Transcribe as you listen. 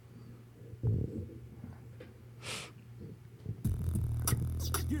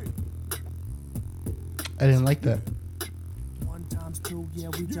I didn't like that. 1 times 2, yeah,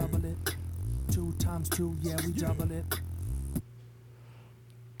 we double it. 2 times 2, yeah, we double it.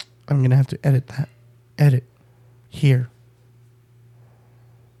 I'm going to have to edit that. Edit. Here.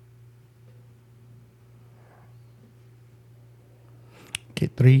 Okay,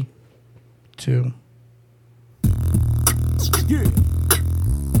 3, 2. Yeah.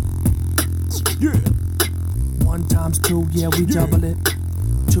 Yeah. 1 times 2, yeah, we double it.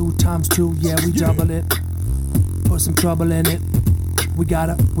 2 times 2, yeah, we double it. Put some trouble in it. We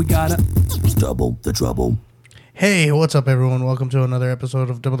gotta double the trouble. Hey, what's up, everyone? Welcome to another episode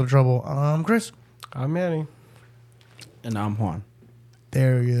of Double the Trouble. I'm Chris. I'm Manny. And I'm Juan.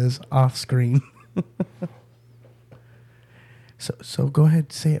 There he is, off screen. So go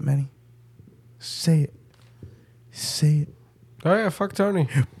ahead, say it, Manny. Say it. Say it. Oh, yeah, fuck Tony.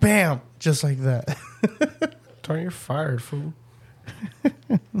 Bam! Just like that. Tony, you're fired, fool.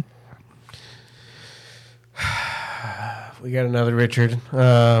 We got another Richard.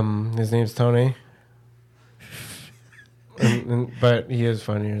 His name's Tony. But he is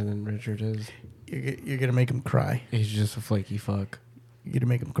funnier than Richard is. You're going to make him cry. He's just a flaky fuck. You're going to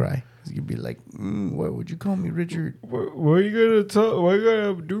make him cry. You'd be like, what would you call me, Richard? Why you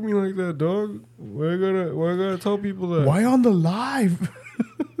gotta do me like that, dog? Why you gotta tell people that? Why on the live?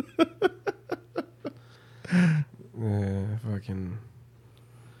 Yeah, fucking.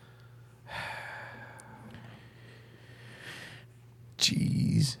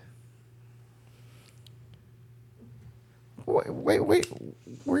 Jeez. Wait.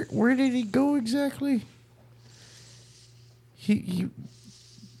 Where did he go exactly? He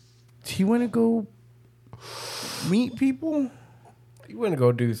went to go meet people? He went to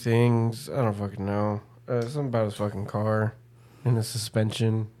go do things. I don't fucking know. Something about his fucking car and the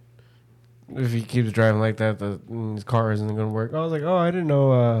suspension. If he keeps driving like that, his car isn't going to work. I was like, I didn't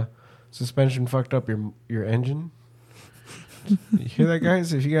know suspension fucked up your engine. You hear that,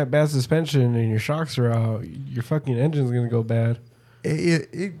 guys? If you got bad suspension and your shocks are out, your fucking engine's going to go bad.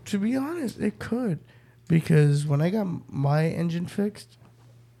 It to be honest, it could. Because when I got my engine fixed,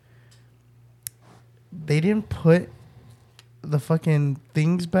 they didn't put the fucking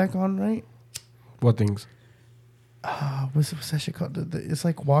things back on right. What things? What's that shit called? It's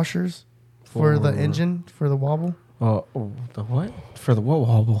like washers for the engine, for the wobble. Oh, the what? For the what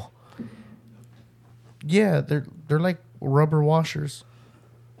wobble? Yeah, they're like rubber washers.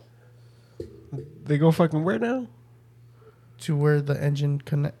 They go fucking where now? To where the engine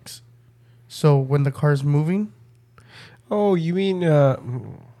connects. So when the car's moving. Oh, you mean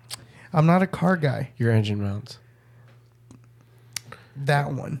I'm not a car guy. your engine mounts?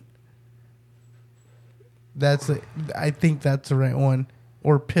 That one. I think that's the right one.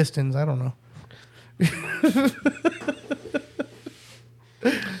 Or pistons, I don't know.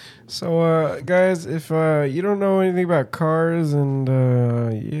 So, guys, if you don't know anything about cars and,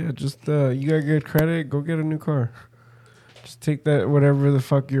 you got good credit, go get a new car. Just take that, whatever the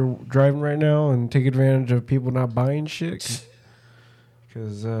fuck you're driving right now, and take advantage of people not buying shit.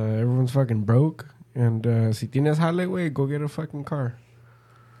 Because everyone's fucking broke. And si tienes jale, güey, go get a fucking car.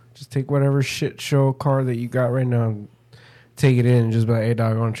 Just take whatever shit show car that you got right now and take it in and just be like, hey,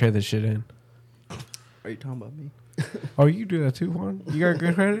 dog, I want to trade this shit in. Are you talking about me? Oh, you do that too, Juan? You got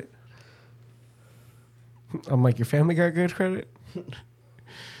good credit? I'm like, your family got good credit?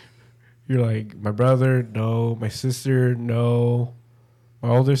 You're like, my brother, no. My sister, no. My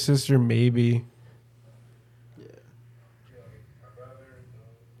older sister, maybe. Yeah.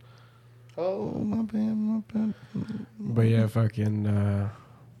 Oh, my bad. But yeah, fucking,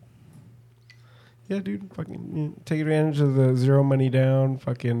 yeah, dude, fucking take advantage of the zero money down,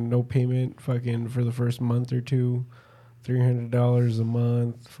 fucking no payment, fucking for the first month or two, $300 a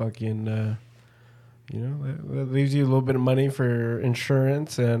month, fucking, that leaves you a little bit of money for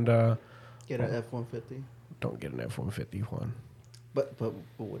insurance and, Get an F-150. don't get an F-150 one. But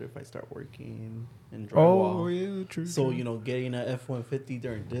what if I start working in drywall? Oh, yeah, true. So, true. getting an F-150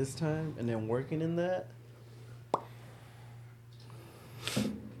 during this time and then working in that.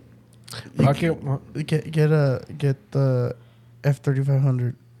 Get the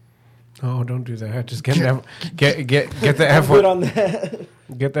F-3500. Oh, don't do that. Just get the F Put on that.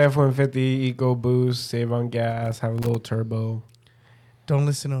 Get the F-150 Eco Boost, save on gas, have a little turbo. Don't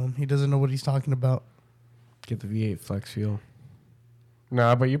listen to him. He doesn't know what he's talking about. Get the V8 Flex Fuel.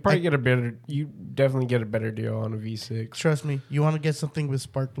 Nah, but you probably you definitely get a better deal on a V6. Trust me. You want to get something with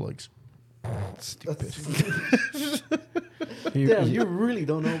spark plugs. Stupid. Damn, you really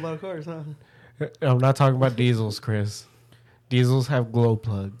don't know about cars, huh? I'm not talking about diesels, Chris. Diesels have glow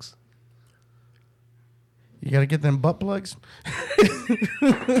plugs. You got to get them butt plugs.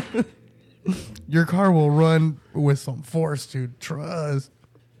 Your car will run with some force, dude. Trust.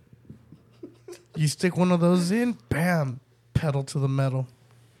 You stick one of those in, bam, pedal to the metal.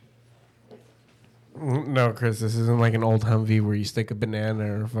 No, Chris, this isn't like an old Humvee where you stick a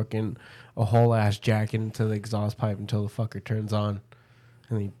banana or fucking a whole ass jacket into the exhaust pipe until the fucker turns on,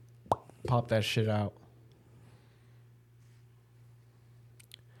 and then you pop that shit out.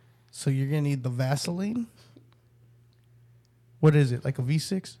 So you're gonna need the Vaseline. What is it? Like a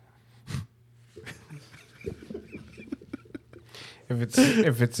V6?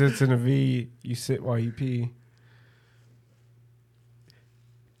 If it sits in a V, you sit while you pee.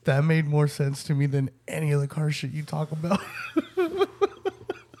 That made more sense to me than any of the car shit you talk about.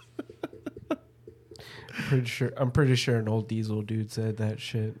 I'm pretty sure an old diesel dude said that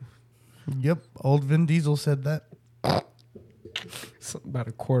shit. Yep, old Vin Diesel said that. Something about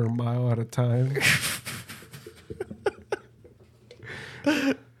a quarter mile at a time.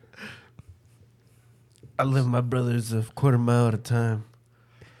 I live my brothers a quarter mile at a time.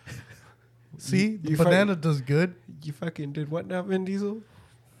 See, the You banana does good. You fucking did what now, Vin Diesel?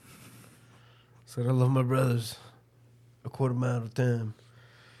 Said I love my brothers a quarter mile at a time.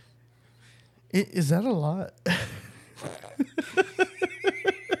 Is that a lot?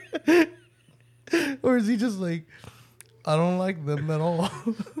 Or is he just like, I don't like them at all?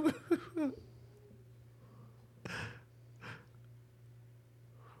 Fuck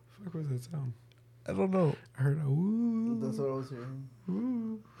was that sound? I don't know. I heard a woo. That's what I was hearing.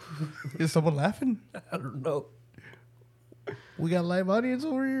 Is someone laughing? I don't know. We got live audience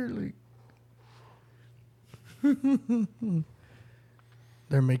over here. Like,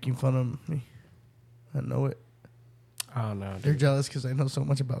 they're making fun of me. I know it. Oh no, They're dude. jealous because I know so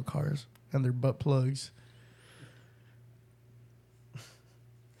much about cars and their butt plugs.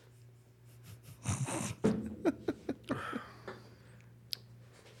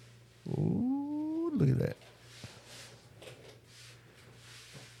 Ooh, look at that.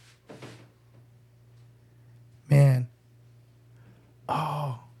 Man.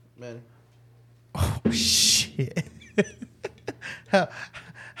 Oh. Man. Oh, shit.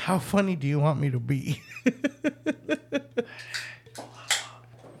 How funny do you want me to be?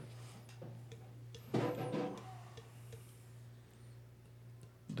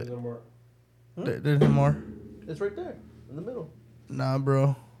 There's no more. It's right there in the middle. Nah,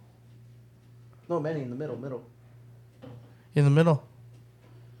 bro. No, Manny, in the middle. In the middle.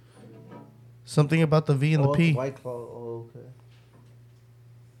 Something about the V and the it's P. White Claw. Oh, okay.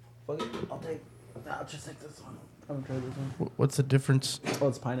 Fuck it. I'll just take this one. I haven't tried this one. What's the difference? Oh,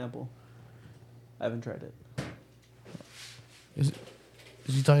 it's pineapple. I haven't tried it. Is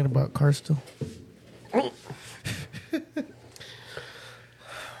he talking about cars still?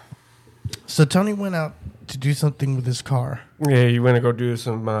 So Tony went out to do something with his car. Yeah, you want to go do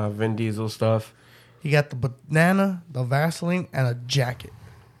some Vin Diesel stuff. He got the banana, the Vaseline, and a jacket.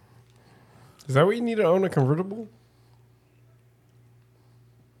 Is that what you need to own a convertible?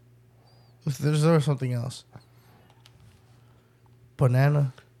 There's something else.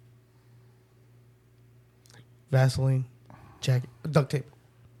 Banana, Vaseline, jacket, duct tape.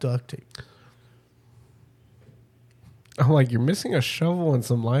 I'm like, you're missing a shovel and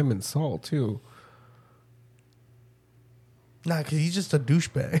some lime and salt too. Nah, because he's just a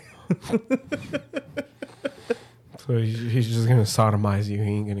douchebag. So he's just gonna sodomize you. He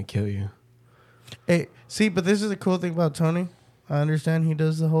ain't gonna kill you. Hey, see, but this is the cool thing about Tony. I understand he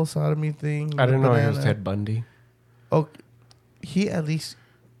does the whole sodomy thing. I didn't know he was banana. Ted Bundy. Oh, he at least.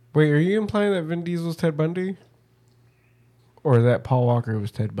 Wait, are you implying that Vin Diesel's Ted Bundy? Or that Paul Walker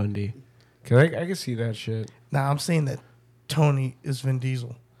was Ted Bundy? Because I can see that shit. Nah, I'm saying that Tony is Vin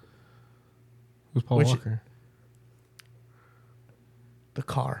Diesel. Who's Paul Walker? The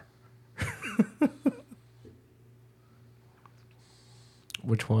car.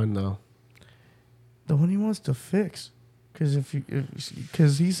 Which one, though? The one he wants to fix. Because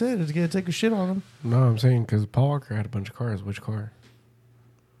he said it's going to take a shit on him. No, I'm saying because Paul Walker had a bunch of cars. Which car?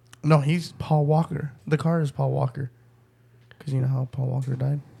 No, he's Paul Walker. The car is Paul Walker. Because you know how Paul Walker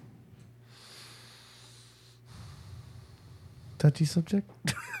died? Touchy subject?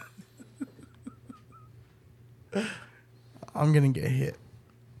 I'm going to get hit.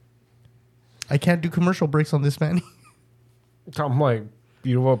 I can't do commercial breaks on this, man. I'm like,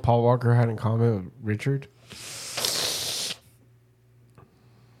 you know what Paul Walker had in common with Richard?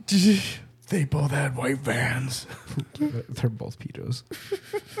 They both had white vans. They're both pedos.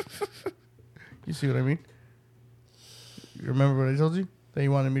 You see what I mean? You remember what I told you? That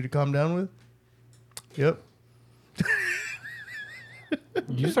you wanted me to calm down with? Yep.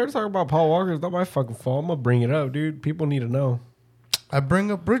 You start talking about Paul Walker, it's not my fucking fault. I'm going to bring it up, dude. People need to know. I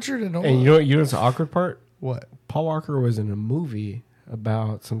bring up Richard and And you know what's the awkward part? what? Paul Walker was in a movie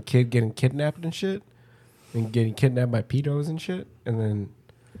about some kid getting kidnapped and shit, and getting kidnapped by pedos and shit, and then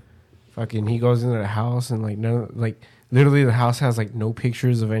fucking he goes into the house and like literally the house has like no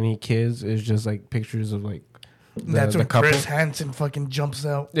pictures of any kids. It's just like pictures of like That's the when couple. Chris Hansen fucking jumps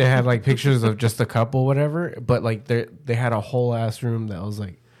out. They had like pictures of just the couple, whatever. But like they had a whole ass room that was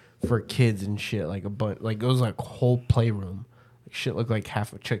like for kids and shit, like a bunch, like it was like a whole playroom. Like shit looked like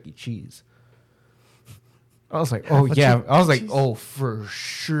half of Chuck E. Cheese. I was like, oh yeah. I was like, oh for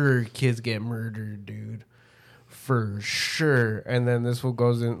sure, kids get murdered, dude. For sure. And then this fool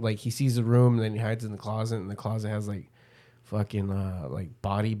goes in, like he sees the room, and then he hides in the closet, and the closet has like fucking like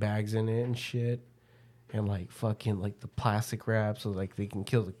body bags in it and shit. And like fucking like the plastic wrap so like they can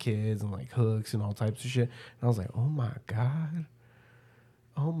kill the kids and like hooks and all types of shit. And I was like, oh my God.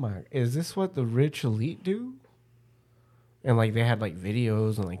 Oh my, is this what the rich elite do? And like they had like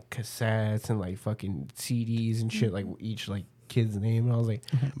videos and like cassettes and like fucking CDs and shit, like each like kid's name. And I was like,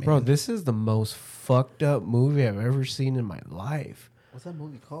 bro, this is the most fucked up movie I've ever seen in my life. What's that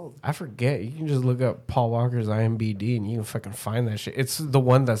movie called? I forget. You can just look up Paul Walker's IMDb and you can fucking find that shit. It's the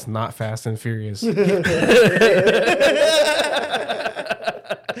one that's not Fast and Furious. Literally,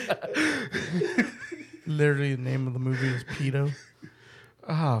 the name of the movie is Pedo.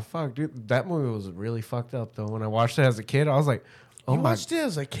 Ah, fuck, dude. That movie was really fucked up, though. When I watched it as a kid, I was like, oh You my... watched it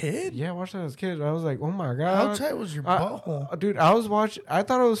as a kid? Yeah, I watched it as a kid. I was like, oh my God. How tight was your butthole? Dude, I was watching... I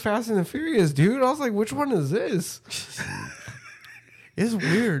thought it was Fast and Furious, dude. I was like, which one is this? It's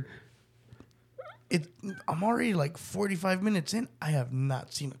weird. I'm already like 45 minutes in. I have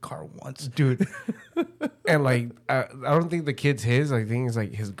not seen a car once. Dude. And like, I don't think the kid's his. I think it's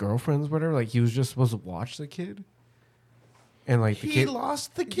like his girlfriend's, whatever. Like, he was just supposed to watch the kid. And like the He kid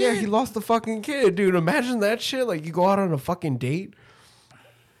lost the kid. Yeah, he lost the fucking kid, dude. Imagine that shit. Like you go out on a fucking date.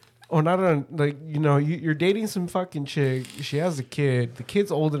 Or not on like, you know, you're dating some fucking chick. She has a kid. The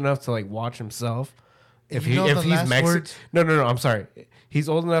kid's old enough to like watch himself. If You know the he's last Mexican. words? No, I'm sorry. He's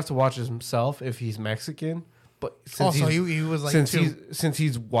old enough to watch himself if he's Mexican. But since Also, he's, he was like since two.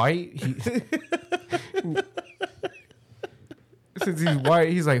 he's white, since he's white,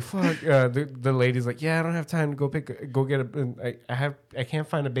 he's like, fuck. The lady's like, yeah, I don't have time to go get a. I can't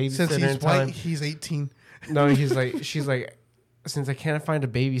find a babysitter Since in he's time. white, he's 18. No, she's like, since I can't find a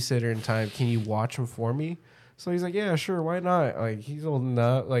babysitter in time, can you watch him for me? So he's like, yeah, sure, why not? Like he's old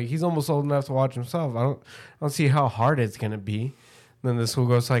enough, like he's almost old enough to watch himself. I don't see how hard it's gonna be. Then this will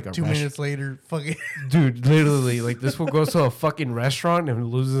go to like a 2 minutes later, fucking. dude, literally, like this will go to a fucking restaurant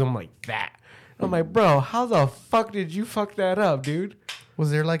and loses him like that. I'm like, bro, how the fuck did you fuck that up, dude? Was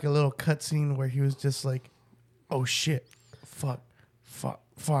there like a little cutscene where he was just like, oh shit, fuck.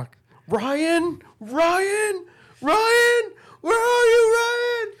 Ryan, where are you, Ryan?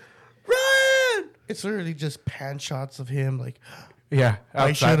 It's literally just pan shots of him like, Yeah, I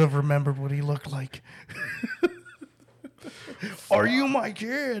outside. should have remembered what he looked like. Are you my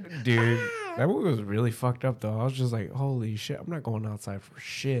kid? Dude, that movie was really fucked up though. I was just like, holy shit, I'm not going outside for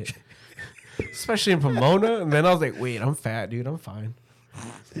shit. Especially in Pomona. And then I was like, wait, I'm fat, dude. I'm fine.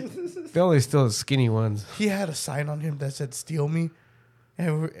 They only still the skinny ones. He had a sign on him that said "Steal me,"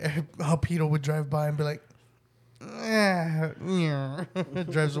 and how Peter would drive by and be like,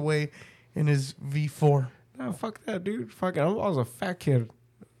 drives away in his V4. Nah, fuck that, dude. Fuck it. I was a fat kid.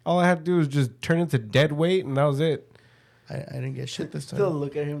 All I had to do was just turn into dead weight, and that was it. I didn't get shit this Still time.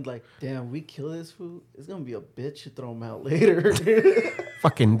 look at him like, damn, we kill this fool. It's gonna be a bitch to throw him out later.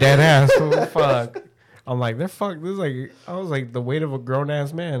 Fucking dead ass. Oh, fuck. I'm like, they're fucked. This is like, I was like the weight of a grown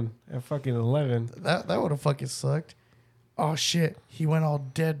ass man at fucking 11. That would have fucking sucked. Oh shit, he went all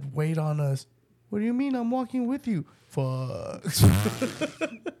dead weight on us. What do you mean? I'm walking with you. Fuck.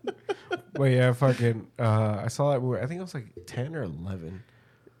 But yeah, fucking, I saw that movie. I think it was like 10 or 11.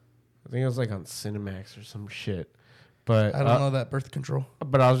 I think it was like on Cinemax or some shit. But I don't know that birth control.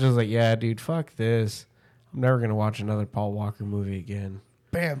 But I was just like, yeah, dude, fuck this. I'm never gonna watch another Paul Walker movie again.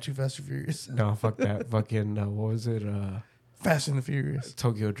 Bam, Too Fast and Furious. No, fuck that. Fucking, what was it? Fast and the Furious.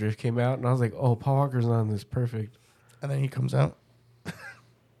 Tokyo Drift came out, and I was like, oh, Paul Walker's on this, perfect. And then he comes out.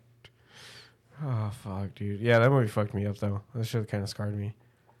 Oh, fuck, dude. Yeah, that movie fucked me up, though. That shit kind of scarred me.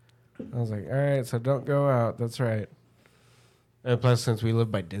 I was like, all right, so don't go out. That's right. And plus, since we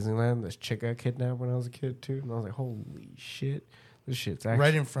lived by Disneyland, this chick got kidnapped when I was a kid, too. And I was like, holy shit. This shit's actually...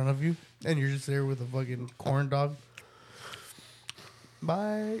 Right in front of you. And you're just there with a fucking corn dog.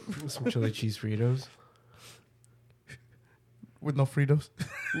 Bye. Some chili cheese Fritos. With no Fritos.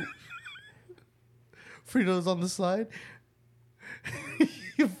 Fritos on the side.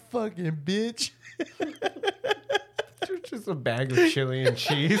 You fucking bitch. Dude, Just a bag of chili and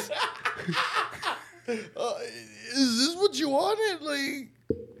cheese. Is this what you wanted? Like,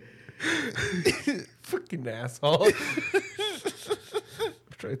 Fucking asshole. I'm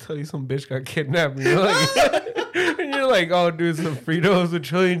trying to tell you some bitch got kidnapped. And you're like, oh, dude, some Fritos with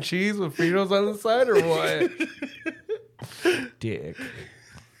chili and cheese with Fritos on the side or what? Dick.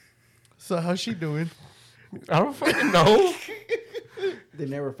 so how's she doing? I don't fucking know. They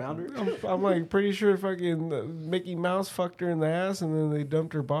never found her. I'm like pretty sure fucking Mickey Mouse fucked her in the ass and then they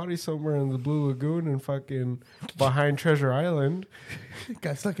dumped her body somewhere in the Blue Lagoon and fucking behind Treasure Island.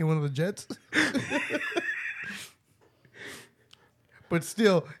 Got stuck in one of the jets. But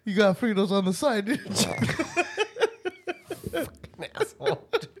still, you got Fritos on the side, didn't you? Fucking asshole,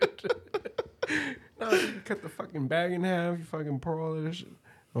 dude. No, you cut the fucking bag in half. You fucking pour all this shit.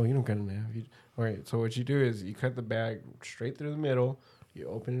 Oh, you don't cut it in half. All right, so what you do is you cut the bag straight through the middle. You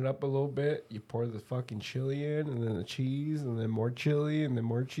open it up a little bit. You pour the fucking chili in, and then the cheese, and then more chili, and then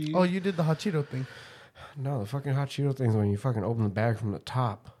more cheese. Oh, you did the hot Cheeto thing. No, the fucking hot Cheeto thing's when you fucking open the bag from the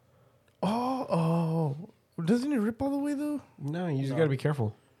top. Oh. Doesn't it rip all the way, though? No, you just gotta be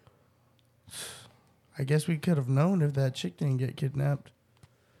careful. I guess we could have known if that chick didn't get kidnapped.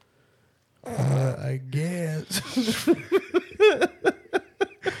 I guess.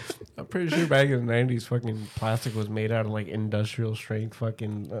 I'm pretty sure back in the 90s, fucking plastic was made out of like industrial strength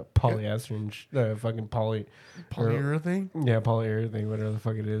fucking polyester and fucking Polyurethane? Yeah, polyurethane, whatever the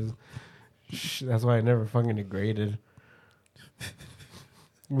fuck it is. That's why I never fucking degraded.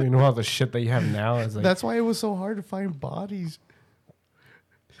 You know all the shit that you have now is like That's why it was so hard to find bodies.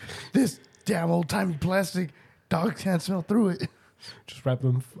 This damn old timey plastic, dogs can't smell through it. just wrap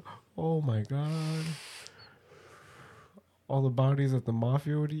them. Oh my god! All the bodies that the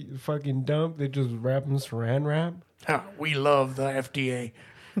mafia would fucking dump, they just wrap them saran wrap. We love the FDA.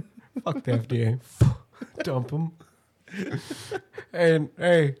 Fuck the FDA. Dump them. And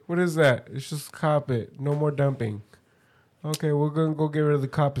hey, what is that? It's just cop it. No more dumping. Okay, we're gonna go get rid of the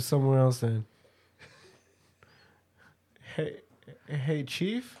carpet somewhere else then. Hey,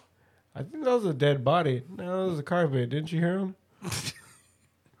 Chief. I think that was a dead body. No, that was a carpet. Didn't you hear him?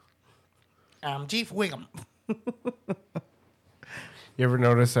 I'm Chief Wiggum. You ever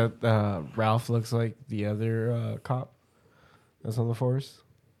notice that Ralph looks like the other cop that's on the force?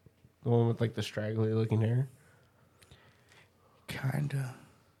 The one with like the straggly looking hair? Kinda.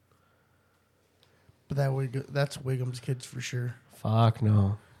 But that's Wiggum's kids for sure. Fuck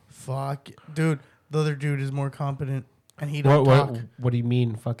no. Fuck. Dude, the other dude is more competent and he don't talk. What do you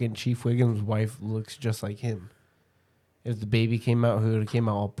mean fucking Chief Wiggum's wife looks just like him? If the baby came out, it came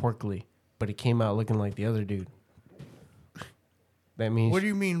out all porkly. But it came out looking like the other dude. That means... What do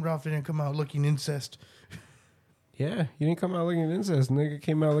you mean Ralph didn't come out looking incest? Yeah, he didn't come out looking incest. Nigga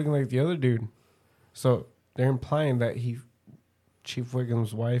came out looking like the other dude. So they're implying that Chief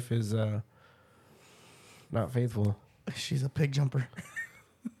Wiggum's wife is not faithful. She's a pig jumper.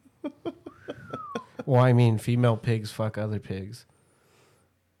 Well, I mean, female pigs fuck other pigs.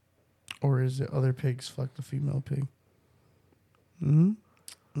 Or is it other pigs fuck the female pig? Hmm?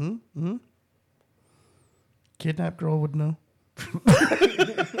 Hmm? Kidnapped girl would know.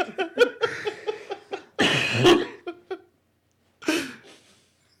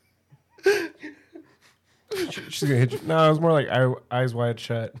 She's gonna hit you. No, it was more like eyes wide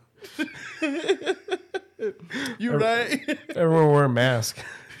shut. You're right. Everyone wear a mask.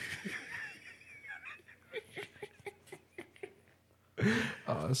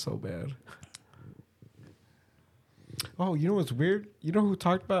 Oh, that's so bad. Oh, you know what's weird? You know who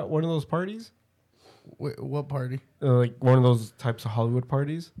talked about one of those parties? Wait, what party? Like one of those types of Hollywood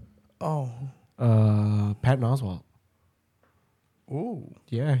parties? Oh. Patton Oswalt. Ooh.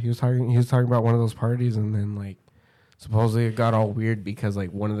 Yeah, he was talking about one of those parties, and then like supposedly it got all weird because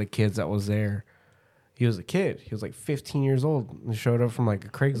like one of the kids that was there, he was a kid. He was like 15 years old and showed up from like a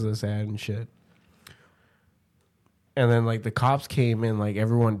Craigslist ad and shit. And then like the cops came and like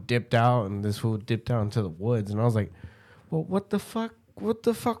everyone dipped out and this fool dipped out into the woods, and I was like, well, what the fuck? What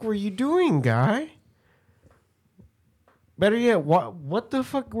the fuck were you doing, guy? Better yet, what the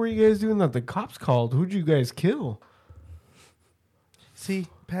fuck were you guys doing that the cops called? Who'd you guys kill? See,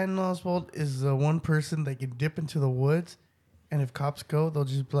 Patton Oswalt is the one person that can dip into the woods, and if cops go, they'll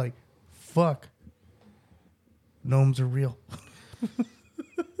just be like, fuck. Gnomes are real.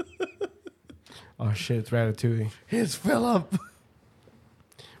 Oh shit, it's Ratatouille. His Philip.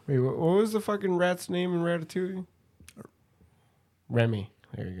 Wait, what was the fucking rat's name in Ratatouille? Remy.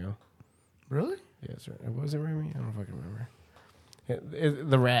 There you go. Really? Yes, was it Remy? I don't fucking remember.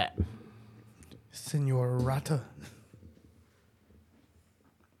 The rat. Senor Rata.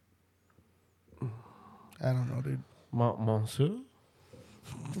 I don't know, dude. Monsieur?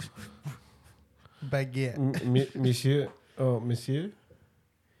 Baguette. Monsieur? Oh, Monsieur?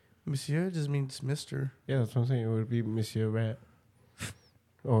 Monsieur just means Mr. Yeah, that's what I'm saying. It would be Monsieur Rat.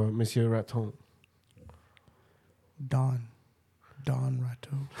 Or Monsieur Raton. Don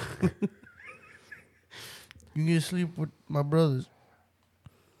Rato. You get to sleep with my brothers.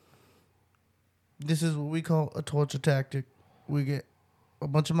 This is what we call a torture tactic. We get a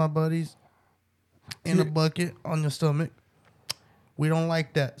bunch of my buddies in a bucket on your stomach. We don't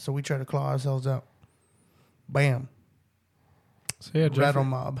like that, so we try to claw ourselves out. Bam. So yeah, Rattle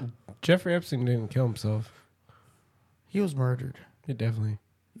mob. Jeffrey Epstein didn't kill himself. He was murdered. He definitely.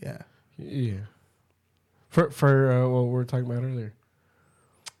 Yeah. Yeah. For what we were talking about earlier.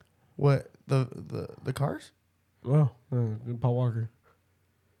 What? The cars? Well, Paul Walker.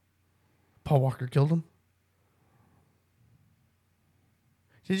 Paul Walker killed him?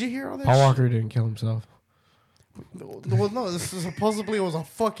 Did you hear all that Paul Walker didn't kill himself. Well, no, this is supposedly it was a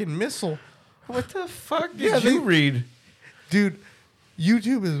fucking missile. What the fuck did you read? Dude,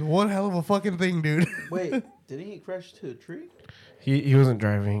 YouTube is one hell of a fucking thing, dude. Wait, didn't he crash to a tree? He wasn't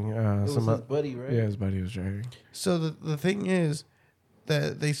driving. It was his buddy, right? Yeah, his buddy was driving. So the thing is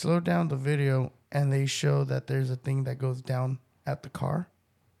that they slowed down the video and they show that there's a thing that goes down at the car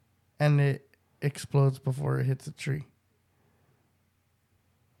and it explodes before it hits a tree.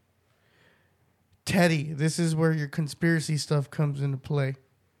 Teddy, this is where your conspiracy stuff comes into play.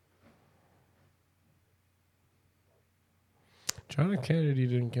 John F. Kennedy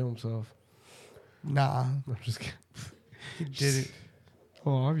didn't kill himself. Nah, I'm just kidding. he did it.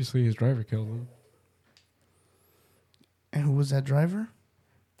 Well, obviously his driver killed him. And who was that driver?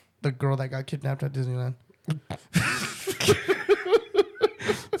 The girl that got kidnapped at Disneyland.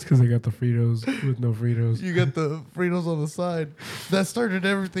 It's because they got the Fritos with no Fritos. You got the Fritos on the side. That started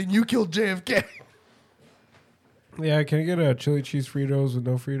everything. You killed JFK. Yeah, can I get a chili cheese Fritos with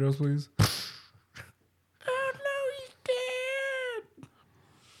no Fritos, please? Oh no, he's dead.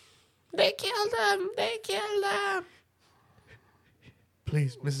 They killed him. They killed him.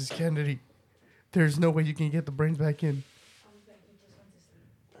 Please, Mrs. Kennedy. There's no way you can get the brains back in.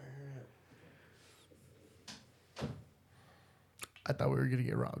 I thought we were going to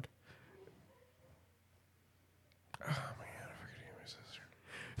get robbed. Oh my god, I'm forgetting my sister.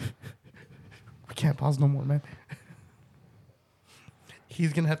 We can't pause no more, man.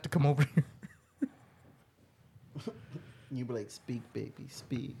 He's going to have to come over here. You be like, speak, baby,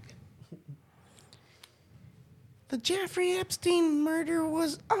 speak. The Jeffrey Epstein murder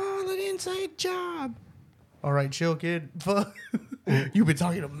was all an inside job. All right, chill, kid. Fuck. You've been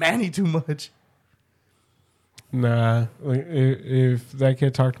talking to Manny too much. Nah, like, if that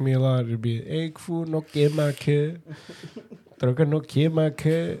kid talked to me a lot, it'd be, hey, fool, no quema kid. Troca no quema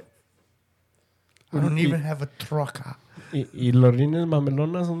kid. I don't even have a troca Y los rines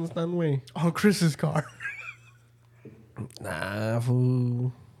mamelonas, ¿dónde están, güey? on Chris's car. Nah,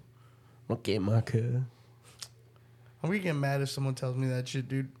 fool. No quema kid. I'm gonna get mad if someone tells me that shit,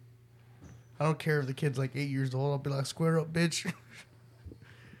 dude. I don't care if the kid's like 8 years old. I'll be like, square up, bitch.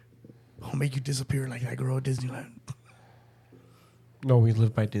 I'll make you disappear like that girl at Disneyland. No, we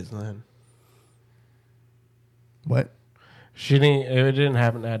live by Disneyland. What? It didn't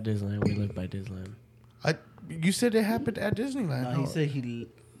happen at Disneyland. We live by Disneyland. You said it happened at Disneyland. No, he said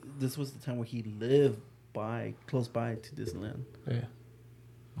this was the time where he lived close by to Disneyland. Yeah.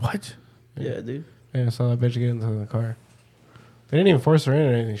 What? Yeah, dude. Yeah, I saw that bitch get into the car. They didn't even force her in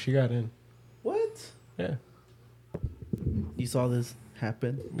or anything. She got in. What? Yeah. You saw this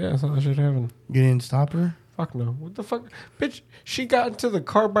happen? Yeah, I saw that shit happen. You didn't stop her? Fuck no. What the fuck? Bitch, she got into the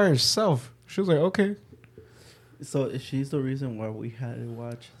car by herself. She was like, okay. So is she's the reason why we had to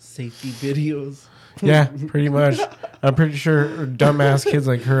watch safety videos? Yeah, pretty much. I'm pretty sure dumbass kids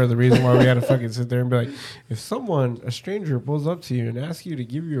like her are the reason why we had to fucking sit there and be like, if a stranger pulls up to you and asks you to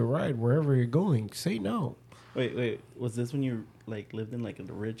give you a ride wherever you're going, say no. Wait. Was this when you lived in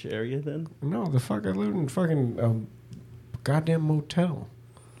a rich area then? No, the fuck, I lived in fucking goddamn motel.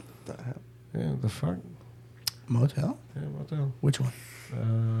 Yeah, the fuck. Motel? Yeah, motel. Which one?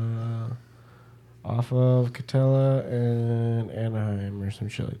 Off of Catella and Anaheim or some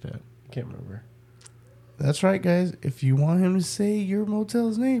shit like that. Can't remember. That's right, guys. If you want him to say your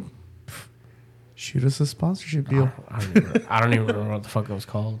motel's name, shoot us a sponsorship deal. I don't even remember what the fuck it was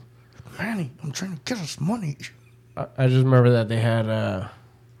called. Manny, I'm trying to get us money. I just remember that they had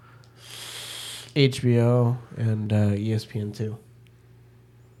HBO and ESPN 2.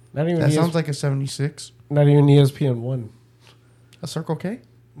 Not even. That sounds like a 76. Not even ESPN 1. A Circle K?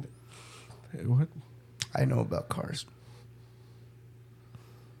 What? I know about cars.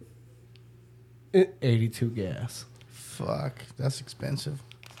 82 gas. Fuck, that's expensive.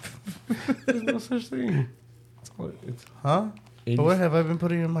 There's no such thing. It's Huh? 80, But what have I been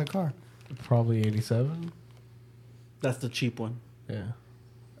putting in my car? probably 87. That's the cheap one. Yeah.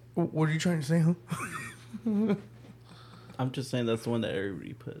 What are you trying to say, huh? I'm just saying that's the one that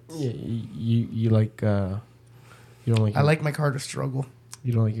everybody puts. Yeah, you like you don't like I your, like my car to struggle.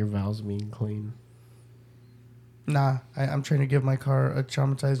 you don't like your valves being clean. Nah, I'm trying to give my car a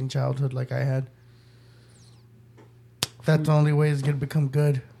traumatizing childhood like I had. That's the only way it's gonna become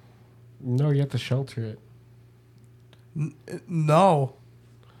good. No, you have to shelter it. No.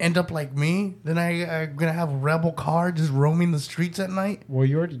 End up like me, then I'm gonna have a rebel car just roaming the streets at night, Well,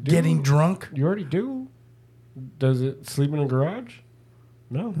 you already do. getting drunk. You already do. Does it sleep in a garage?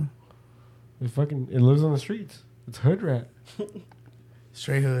 No. It lives on the streets. It's hood rat.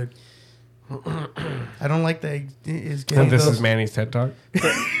 Straight hood. I don't like that it's getting And this those- is Manny's TED Talk.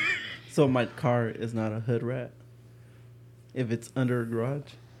 So my car is not a hood rat. If it's under a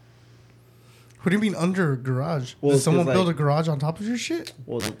garage. What do you mean under a garage? Well, Did it's someone like- build a garage on top of your shit?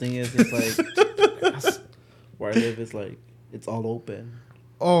 Well, the thing is, it's like where I live is like it's all open.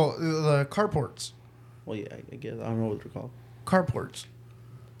 Oh, the carports. Well, yeah, I guess I don't know what they're called. Carports.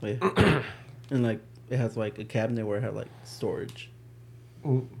 But yeah. And like it has like a cabinet where it had like storage.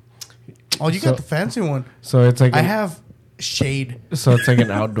 Oh, you So- got the fancy one. So it's like I have shade. So it's like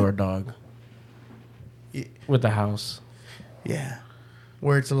an outdoor dog Yeah. with a house. Yeah.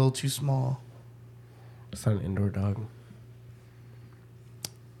 Where it's a little too small. It's not an indoor dog.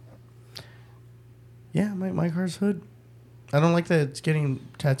 Yeah, my car's hood. I don't like that it's getting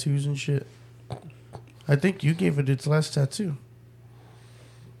tattoos and shit. I think you gave it its last tattoo.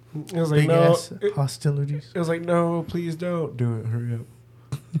 It was like Big no. ass hostilities. It was like no, please don't do it. Hurry up.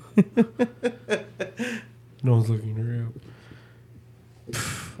 No one's looking. Hurry up.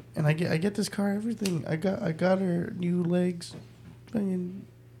 And I get this car everything. I got her new legs, and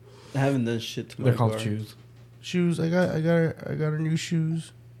I haven't done shit to my They're called car. shoes. shoes. I got her new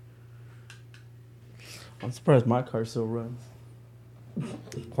shoes. I'm surprised my car still runs.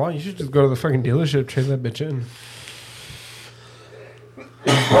 Why? You should just go to the fucking dealership, trade that bitch in.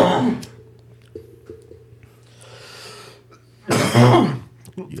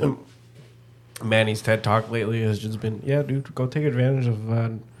 Manny's TED Talk lately has just been, yeah, dude, go take advantage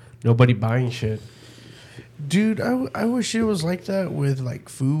of nobody buying shit. Dude, I wish it was like that with like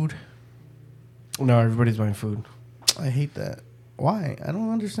food. No, everybody's buying food. I hate that. Why? I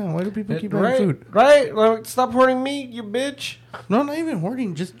don't understand. Why do people keep buying right, food? right? Like, stop hoarding meat, you bitch. No, not even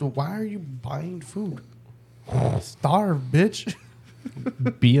hoarding. Just why are you buying food? Starve, bitch.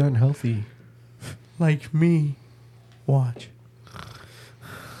 Be unhealthy. Like me. Watch.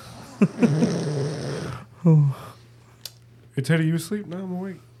 Hey, Teddy, you asleep? No, I'm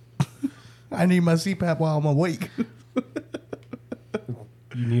awake. I need my CPAP while I'm awake.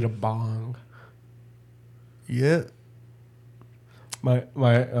 You need a bong. Yeah. My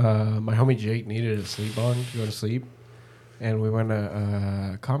homie Jake needed a sleep bong to go to sleep, and we went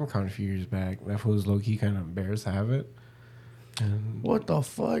to Comic-Con a few years back. That fool was low-key kind of embarrassed to have it. And, What the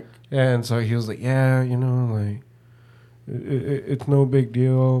fuck? and so he was like, yeah, you know, like, it's no big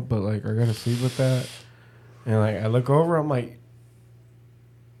deal, but, like, I gotta sleep with that. And, like, I look over, I'm like,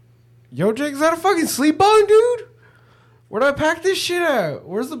 yo, Jake, is that a fucking sleep bong, dude? Where'd I pack this shit at?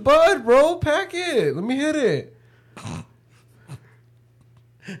 Where's the bud, bro? Pack it. Let me hit it.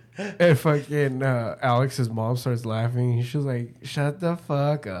 And fucking Alex's mom starts laughing. She's like, shut the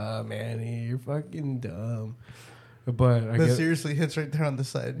fuck up, Manny. You're fucking dumb. But I That guess, seriously hits right there on the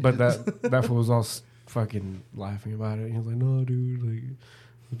side. but that fool was all fucking laughing about it. He was like, no, dude, like,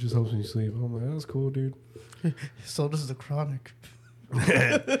 it just helps me sleep. I'm like, that's cool, dude. So does the chronic.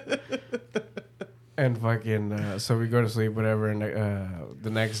 And fucking, so we go to sleep, whatever. And the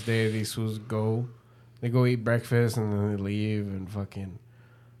next day, these fools go eat breakfast, and then they leave. And fucking,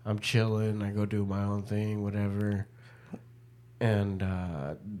 I'm chilling. I go do my own thing, whatever. And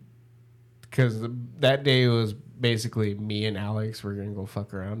because that day was basically me and Alex were gonna go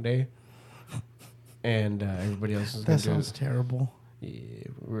fuck around day, and everybody else was gonna That do sounds terrible. Yeah,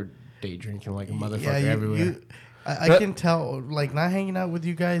 we're day drinking like a motherfucker Yeah, everywhere. I can tell, like, not hanging out with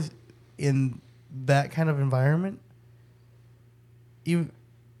you guys in that kind of environment.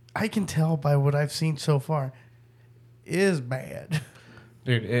 I can tell by what I've seen so far. It is bad.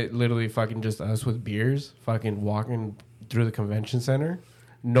 Dude, it literally fucking just us with beers, fucking walking through the convention center,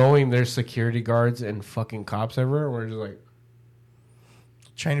 knowing there's security guards and fucking cops everywhere. We're just like,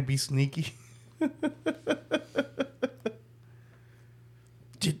 Trying to be sneaky.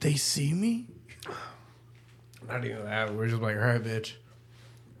 Did they see me? not even that. We're just like, all right, bitch,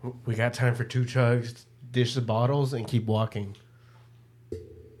 we got time for 2 chugs. ditch the bottles and keep walking.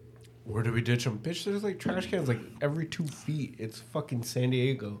 Where do we ditch them? Bitch, there's like trash cans like every 2 feet. It's fucking San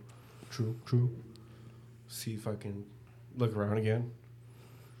Diego. True. See if I can look around again.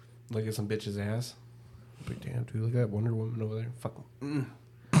 Look at some bitch's ass. But damn, dude, look at that Wonder Woman over there. Fucking.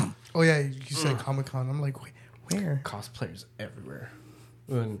 Oh, yeah, you said Comic-Con. I'm like, wait, where? Cosplayers everywhere.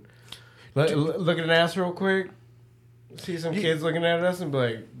 And look at an ass real quick. See some kids looking at us and be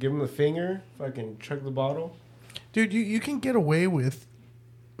like, give them the finger. Fucking chug the bottle. Dude, you can get away with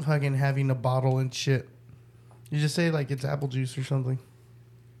fucking having a bottle and shit. You just say, like, it's apple juice or something.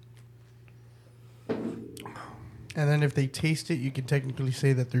 And then if they taste it, you can technically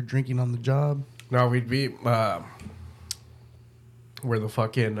say that they're drinking on the job. No, we'd be where the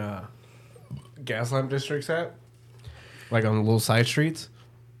fucking gas lamp district's at. Like on the little side streets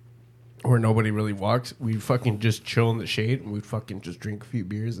where nobody really walks. We'd fucking just chill in the shade and we'd fucking just drink a few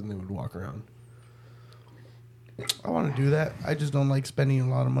beers and then we'd walk around. I want to do that. I just don't like spending a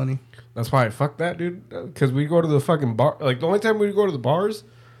lot of money. That's why I fuck that, dude. Because we go to the fucking bar. Like, the only time we go to the bars,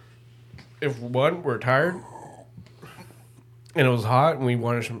 if one, we're tired and it was hot and we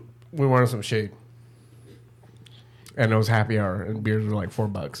wanted some shade. And it was happy hour and beers were like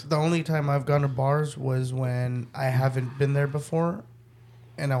 $4. The only time I've gone to bars was when I haven't been there before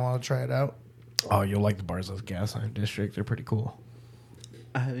and I want to try it out. Oh, you'll like the bars of Gaslamp District. They're pretty cool.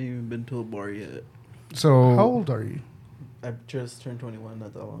 I haven't even been to a bar yet. So How old are you? I just turned 21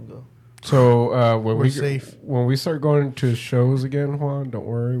 not that long ago. So We're safe. When we start going to shows again, Juan, don't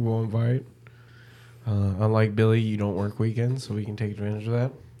worry, we'll invite. Unlike Billy, you don't work weekends, so we can take advantage of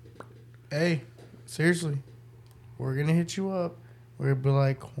that. Hey, seriously. We're going to hit you up. We're going to be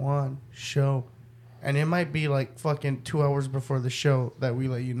like, Juan, show. And it might be like fucking 2 hours before the show that we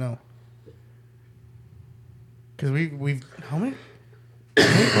let you know. Because we've... How many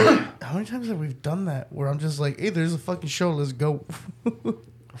times have we done that? Where I'm just like, hey, there's a fucking show. Let's go.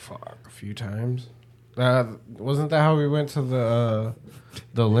 Fuck, a few times. Wasn't that how we went to the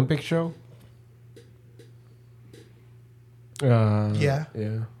Olympic show? Yeah.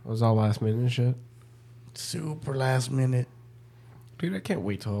 It was all last minute and shit. Super last minute. Dude, I can't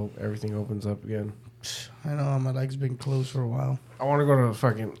wait till everything opens up again. I know my leg's been closed for a while. I want to go to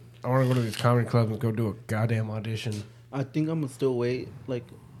these comedy clubs and go do a goddamn audition. I think I'm going to still wait like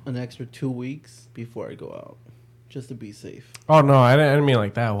an extra 2 weeks before I go out. Just to be safe. Oh, no, I didn't mean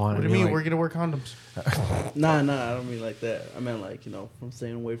like that one. What do you mean? We're going to wear condoms. Nah, I don't mean like that. I meant like, from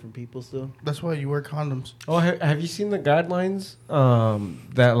staying away from people still. That's why you wear condoms. Oh, have you seen the guidelines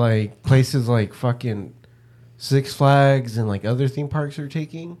that like places like fucking Six Flags and like other theme parks are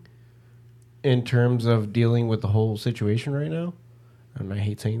taking in terms of dealing with the whole situation right now? And I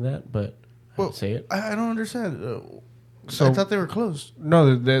hate saying that, but I'll say it. I don't understand. So I thought they were closed.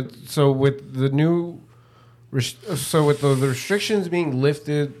 No, so with the new... So with the restrictions being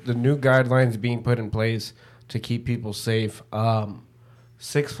lifted, the new guidelines being put in place to keep people safe,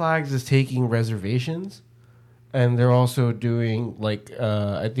 Six Flags is taking reservations, and they're also doing like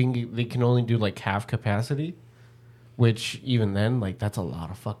I think they can only do like half capacity, which even then like that's a lot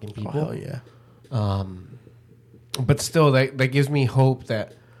of fucking people. Oh, hell yeah. But still, that gives me hope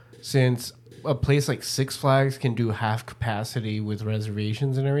that since a place like Six Flags can do half capacity with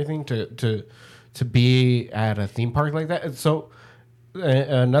reservations and everything to be at a theme park like that. And so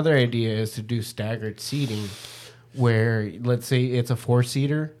another idea is to do staggered seating where, let's say it's a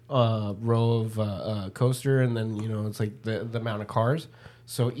 4-seater row of coaster, and then, it's like the amount of cars.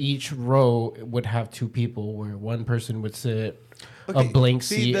 So each row would have 2 people where one person would sit a blank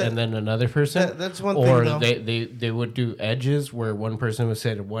seat and then another person. That's one or thing, though. they would do edges where one person would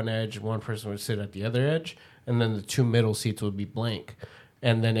sit at one edge, one person would sit at the other edge, and then the 2 middle seats would be blank.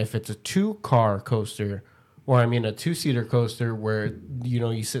 And then if it's a 2-car coaster, or a 2-seater coaster where,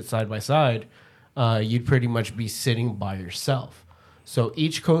 you sit side by side, you'd pretty much be sitting by yourself. So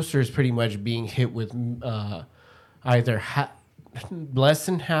each coaster is pretty much being hit with either less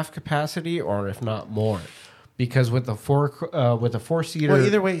than half capacity or if not more. Because with the 4-seater... Well,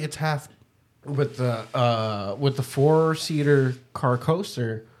 either way, it's half. With the 4-seater car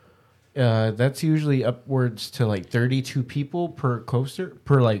coaster... that's usually upwards to like 32 people per coaster,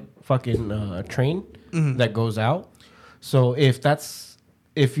 per like fucking train that goes out. So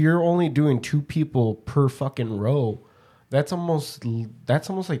if you're only doing 2 people per fucking row, that's almost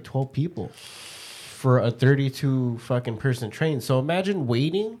like 12 people for a 32 fucking person train. So imagine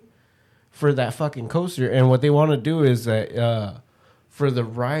waiting for that fucking coaster. And what they want to do is that for the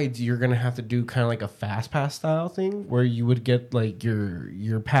rides, you're going to have to do kind of like a fast pass style thing where you would get like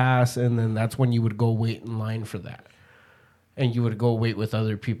your pass, and then that's when you would go wait in line for that. and you would go wait with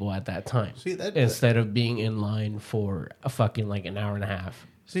other people at that time. See, instead of being in line for a fucking like an hour and a half.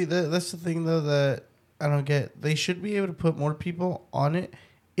 See, that's the thing though that I don't get. They should be able to put more people on it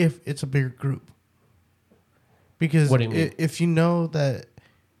if it's a bigger group. Because What do you mean? If you know that,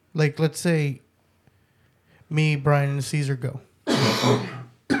 like, let's say me, Brian, and Caesar go.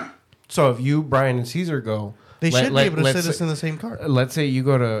 So if you, Brian, and Caesar go, They should be able to let's sit us say- in the same car. Let's say you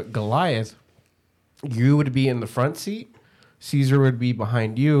go to Goliath, you would be in the front seat, Caesar would be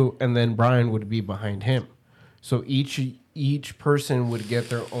behind you, and then Brian would be behind him. So each person would get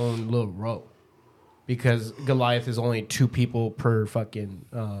their own little row, because Goliath is only 2 people per fucking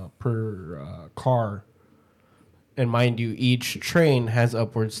car, and mind you, each train has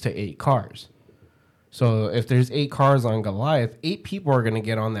upwards to 8 cars. So if there's 8 cars on Goliath, 8 people are going to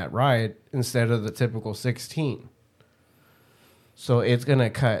get on that ride instead of the typical 16. So it's going to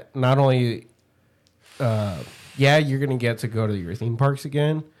cut not only, you're going to get to go to your theme parks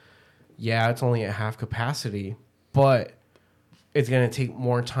again. Yeah, it's only at half capacity, but it's going to take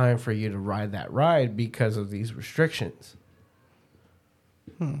more time for you to ride that ride because of these restrictions.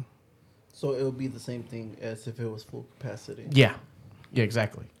 So it would be the same thing as if it was full capacity. Yeah,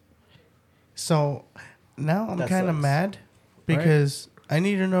 exactly. So now I'm That kind of sucks. mad because I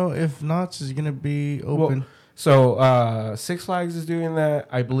need to know if Knott's is going to be open. Well, so Six Flags is doing that.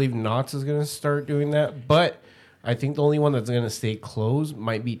 I believe Knott's is going to start doing that. But I think the only one that's going to stay closed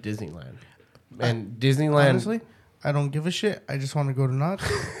might be Disneyland. And Disneyland... Honestly, I don't give a shit. I just want to go to Knott's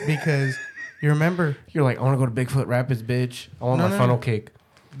because you remember You're like, I want to go to Bigfoot Rapids, bitch. I want No, my no, funnel no. cake.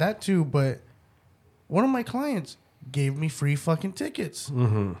 that too, but one of my clients gave me free fucking tickets.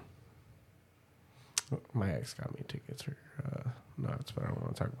 Mm-hmm. My ex got me tickets for Knott's, but I don't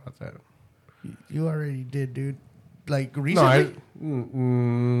want to talk about that. You already did, dude. Like No, recently?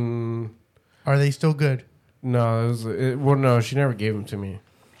 no, Are they still good? no, she never gave them to me.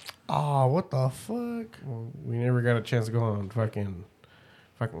 Oh, what the fuck? Well, we never got a chance to go on fucking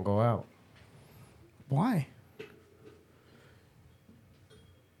go out. Why?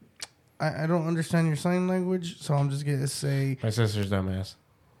 I don't understand your sign language, so I'm just gonna say My sister's dumbass.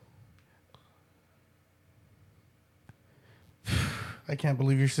 I can't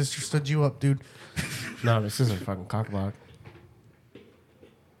believe your sister stood you up, dude. No, my sister's fucking cockblock.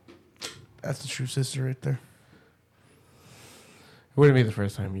 That's the true sister right there. It wouldn't be the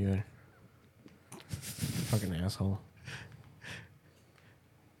first time either. Fucking asshole.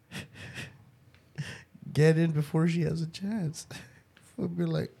 Get in before she has a chance. I'll be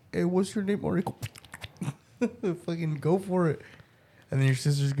like, hey, what's your name, Orico? Fucking go for it. And then your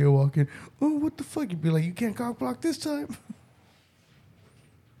sisters go walk in. Oh, what the fuck? You'd be like, you can't cock block this time.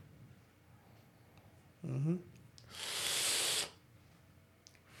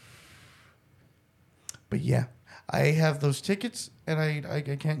 But yeah, I have those tickets and I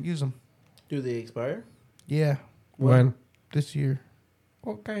can't use them. Do they expire? Yeah, When? this year.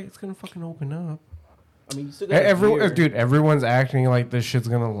 Okay, it's gonna fucking open up. I mean, you still got a year. Dude, everyone's acting like this shit's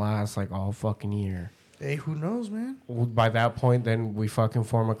gonna last like all fucking year. Hey, who knows, man? Well, by that point, then we fucking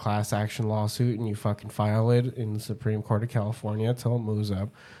form a class action lawsuit and you fucking file it in the Supreme Court of California till it moves up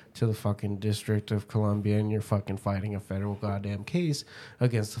to the fucking District of Columbia and you're fucking fighting a federal goddamn case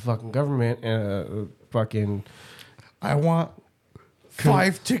against the fucking government and fucking I want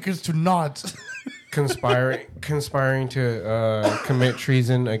 5 tickets to Knott's. conspiring to commit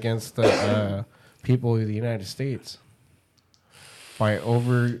treason against the people of the United States by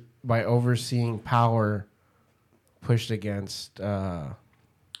overseeing power pushed against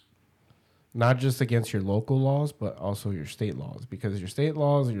not just against your local laws but also your state laws, because your state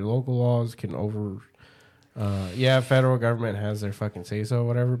laws and your local laws can federal government has their fucking say so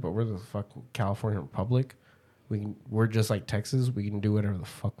whatever, but we're the fucking California Republic. We're just like Texas. We can do whatever the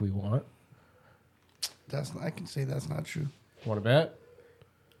fuck we want. I can say that's not true. Want to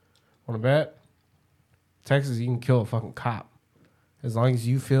bet? Texas, you can kill a fucking cop. As long as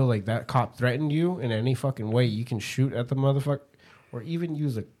you feel like that cop threatened you in any fucking way, you can shoot at the motherfucker or even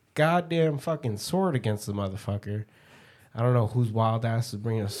use a goddamn fucking sword against the motherfucker. I don't know whose wild ass is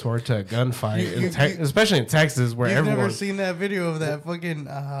bringing a sword to a gunfight, especially in Texas where You've everyone... never seen that video of that fucking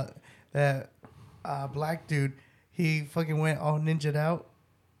black dude. He fucking went all ninja'd out.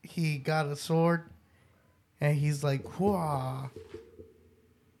 He got a sword, and he's like, "Whoa,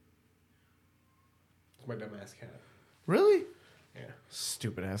 It's my dumb ass cat. really?" Yeah,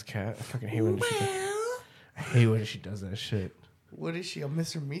 stupid ass cat. I fucking hate when she does that shit. What is she, a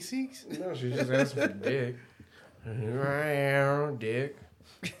Mr. Meeseeks? No, she just asked for dick. Here I am, dick.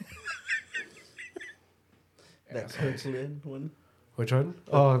 That Kirkland one. Which one?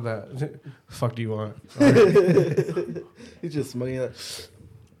 Oh, that. Fuck do you want? He's just smoking that.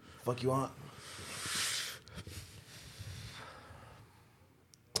 Fuck you want?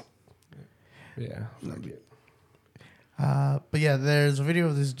 Yeah. Fuck it. But yeah, there's a video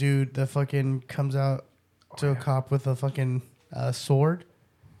of this dude that fucking comes out to a cop with a fucking sword.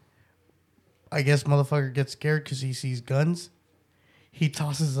 I guess motherfucker gets scared because he sees guns. He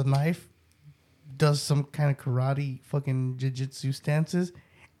tosses a knife, does some kind of karate fucking jiu-jitsu stances,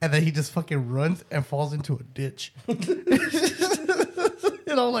 and then he just fucking runs and falls into a ditch. And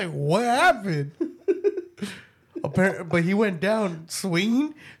I'm like, what happened? But he went down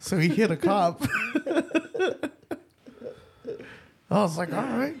swinging, so he hit a cop. I was like, all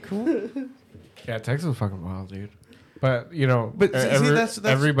right, cool. Yeah, Texas is fucking wild, dude. But see, that's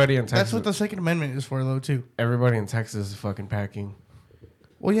everybody in Texas. That's what the Second Amendment is for, though, too. Everybody in Texas is fucking packing.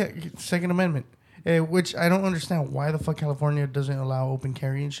 Well, yeah, Second Amendment, which I don't understand why the fuck California doesn't allow open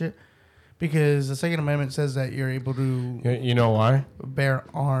carry and shit. Because the Second Amendment says that you're able to You know why? bear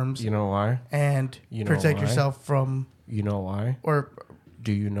arms You know why? and You know protect why? yourself from, You know why? or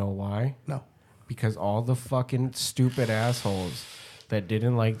Do you know why? no. Because all the fucking stupid assholes that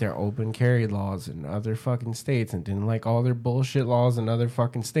didn't like their open carry laws in other fucking states and didn't like all their bullshit laws in other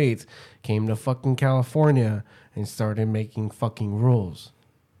fucking states came to fucking California and started making fucking rules.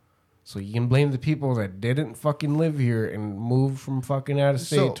 So you can blame the people that didn't fucking live here and moved from fucking out of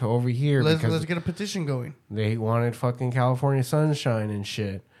state So, to over here Let's because get a petition going. they wanted fucking California sunshine and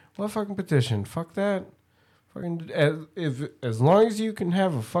shit. What fucking petition? Fuck that. Fucking as long as you can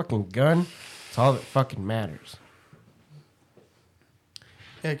have a fucking gun, it's all that fucking matters.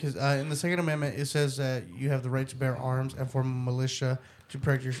 Yeah, because in the Second Amendment, it says that you have the right to bear arms and form a militia to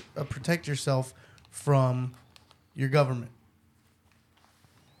protect yourself from your government.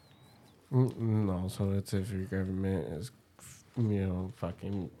 No, so that's if your government is,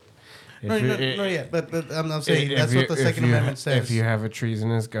 fucking. No, yeah, but I'm not saying that's what the Second Amendment says. If you have a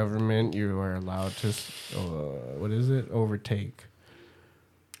treasonous government, you are allowed to, overtake.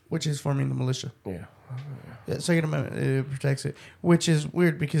 Which is forming the militia. Yeah. Yeah, Second Amendment, it protects it, which is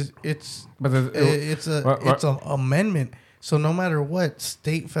weird because it's an amendment. So no matter what,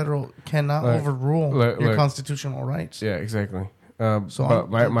 state, federal cannot overrule your constitutional rights. Yeah, exactly. But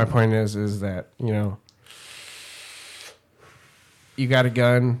my point is that, you got a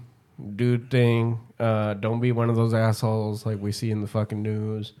gun, do the thing. Don't be one of those assholes like we see in the fucking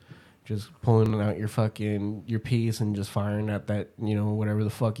news, just pulling out your piece and just firing at that, whatever the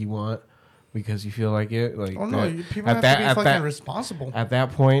fuck you want because you feel like it. Like, people have to be fucking responsible. At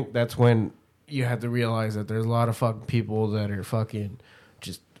that point, that's when you have to realize that there's a lot of fucking people that are fucking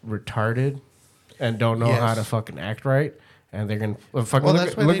just retarded and don't know how to fucking act right. And they're going to fucking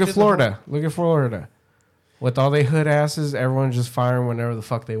look at Florida. Look at Florida. With all they hood asses, everyone's just firing whenever the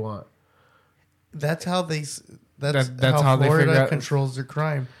fuck they want. That's how that's how they Florida figure out, controls their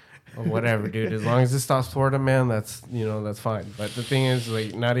crime. Or whatever, dude. As long as it stops Florida, man, that's fine. But the thing is,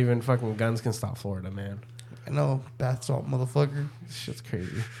 like, not even fucking guns can stop Florida, man. I know, bath salt, motherfucker. This shit's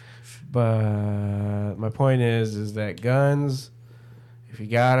crazy. But my point is that guns, if you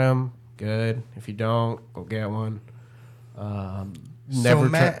got them, good. If you don't, go get one.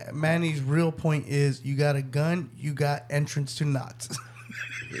 Manny's real point is, you got a gun, you got entrance to knots.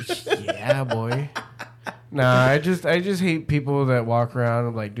 Yeah, boy. Nah, I just hate people that walk around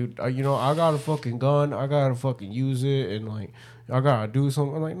and like, dude, I got a fucking gun, I gotta fucking use it, and like, I gotta do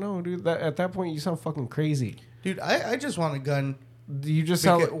something. I'm like, no, dude, at that point, you sound fucking crazy. Dude, I just want a gun. You just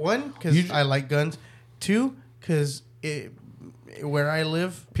sound like, one, because I like guns. Two, because where I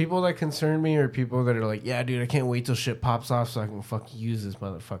live, people that concern me are people that are like, yeah, dude, I can't wait till shit pops off so I can fucking use this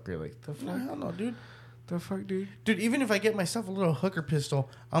motherfucker. Like, the fuck? Hell no, dude. The fuck, dude? Dude, even if I get myself a little hooker pistol,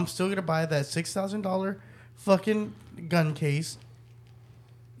 I'm still gonna buy that $6,000 fucking gun case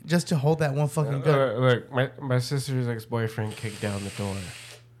just to hold that one fucking gun. Look, my sister's ex-boyfriend kicked down the door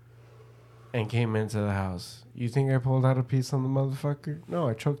and came into the house. You think I pulled out a piece on the motherfucker? No,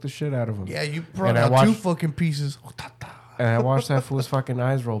 I choked the shit out of him. Yeah, you brought out two fucking pieces. And I watched that fool's fucking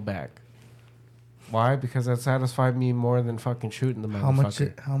eyes roll back. Why? Because that satisfied me more than fucking shooting the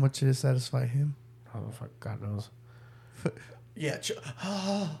motherfucker. How much did it satisfy him? Oh, fuck, God knows. Yeah.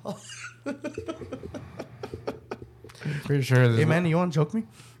 Pretty sure. Hey, man, you want to choke me?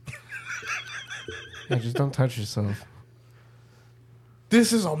 Yeah, just don't touch yourself.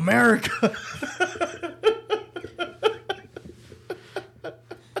 This is America.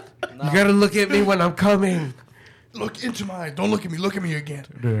 You gotta look at me when I'm coming. Look into my eyes. Don't look at me. Look at me again.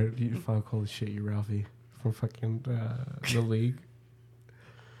 Dude, you fuck, holy shit, you Ralphie from fucking the league.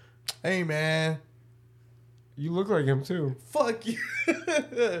 Hey, man. You look like him too. Fuck you.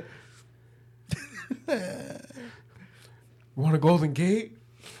 Want a Golden Gate?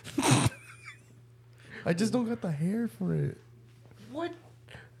 I just don't got the hair for it. What?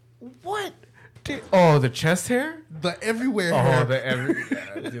 What? Dude, oh, the chest hair? The everywhere Oh, hair.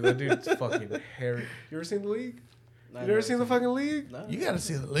 dude, that dude's fucking hairy. You ever seen The League? You ever seen the fucking League? You gotta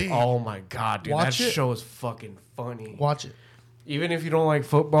see the league. Oh my god, dude, Watch that it. show is fucking funny. Watch it. Even if you don't like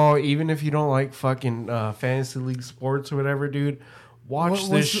football, even if you don't like fucking fantasy league sports or whatever, dude, watch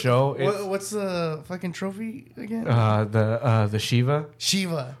this show. What's the fucking trophy again? The Shiva.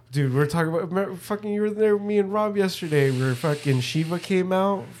 Shiva. Dude, we're talking about fucking. You were there with me and Rob yesterday. Where fucking Shiva came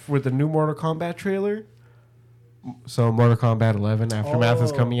out with the new Mortal Kombat trailer. So Mortal Kombat 11 Aftermath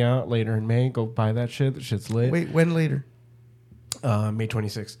is coming out later in May. Go buy that shit. That shit's lit. Wait, when later? May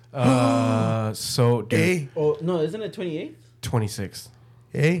 26th. So dude, Hey, Oh no, isn't it 28th? 26th.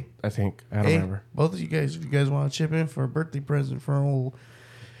 hey, I think. I don't hey. remember. Both of you guys, if you guys want to chip in for a birthday present for old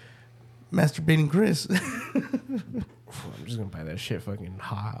masturbating Chris. I'm just gonna buy that shit fucking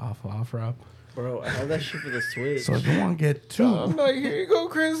hot off Rob. Bro, I have that shit for the Switch. So if you want to get two, I'm like, here you go,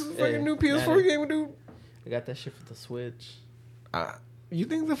 Chris. Fucking new PS4 Manny. game, dude. I got that shit for the Switch. You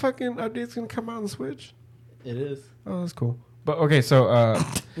think the fucking update's gonna come out on the Switch? It is. Oh, that's cool. But okay, so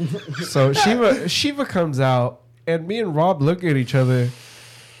so Shiva comes out, and me and Rob look at each other,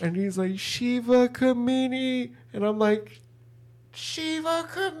 and he's like, Shiva Kamini, and I'm like, Shiva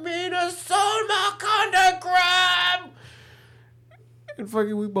Kamina Soul Makanda Grab. And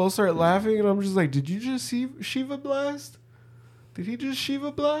fucking we both start laughing, and I'm just like, did you just see Shiva Blast? Did he just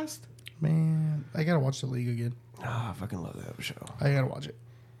Shiva Blast? man, I gotta watch the league again. Ah, I fucking love that show. I gotta watch it.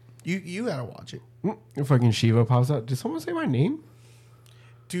 You gotta watch it, Fucking Shiva pops out. Did someone say my name?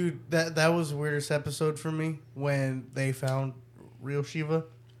 dude. That was the weirdest episode for me when they found real Shiva,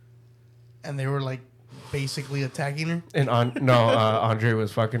 and they were like basically attacking her. And Andre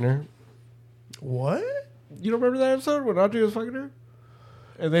was fucking her. What? You don't remember that episode when Andre was fucking her?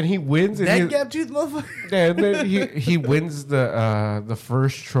 And then he wins. And That gap tooth motherfucker. yeah, and then he wins the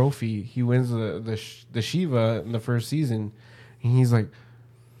first trophy. He wins the Shiva in the first season. And he's like,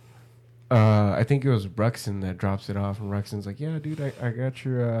 I think it was Ruxin that drops it off, and Ruxin's like, yeah, dude, I got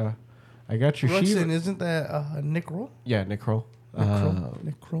your Shiva. Ruxin, isn't that Nick Kroll? Yeah, Nick Kroll.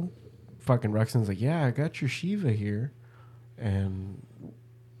 Nick Kroll. Fucking Ruxin's like, yeah, I got your Shiva here, and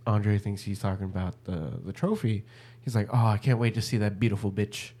Andre thinks he's talking about the trophy. He's like, oh, I can't wait to see that beautiful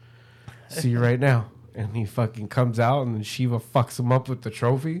bitch. See you right now. And he fucking comes out, and then Shiva fucks him up with the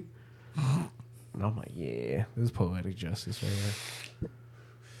trophy. And I'm like, yeah, this is poetic justice right there.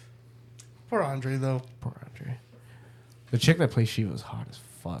 Poor Andre though. Poor Andre. The chick that plays Shiva is hot as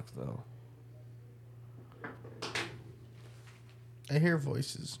fuck, though. I hear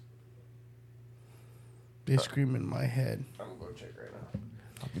voices. They scream in my head. I'm going to check right now.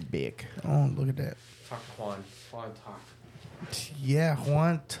 I'll be big. Oh, look at that. Talk to Juan. Juan, talk. Yeah,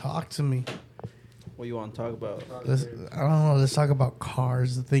 Juan, talk to me. What you want to talk about? I don't know. Let's talk about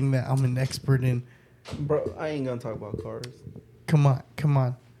cars, the thing that I'm an expert in. Bro, I ain't gonna talk about cars. Come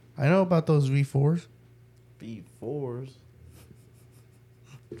on. I know about those V4s. V4s.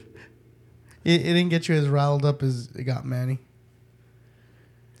 It didn't get you as riled up as it got Manny.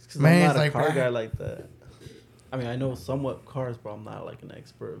 Because Man, I'm it's not a like, car guy like that. I mean, I know somewhat cars, but I'm not like an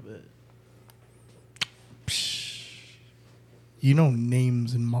expert of it. You know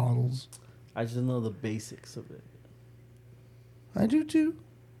names and models. I just know the basics of it. I do too.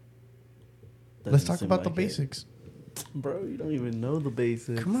 Let's talk about the basics. Bro, you don't even know the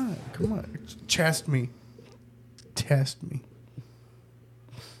basics. Come on. Test me.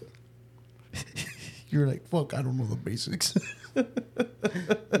 You're like, fuck, I don't know the basics.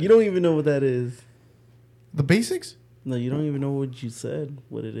 You don't even know what that is. The basics? No, you don't even know what you said,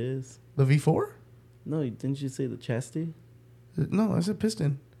 what it is. The V4? No, didn't you say the chassis? No, I said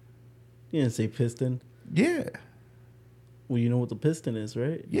piston. You didn't say piston. Yeah. Well, you know what the piston is,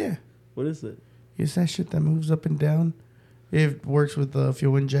 right? Yeah. What is it? It's that shit that moves up and down. It works with the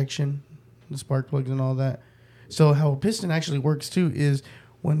fuel injection, the spark plugs and all that. So how a piston actually works too is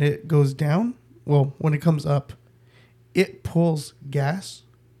when it goes down, well, when it comes up, it pulls gas.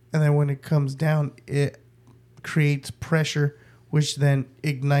 And then when it comes down, it creates pressure, which then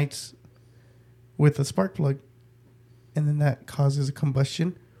ignites with a spark plug. And then that causes a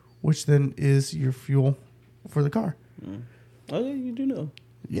combustion, which then is your fuel for the car. Mm. Oh, yeah, you do know.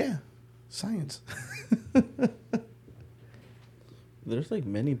 Yeah. Science. There's like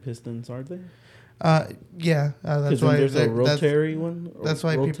many pistons, aren't there? Yeah. That's Because why there's a rotary one. That's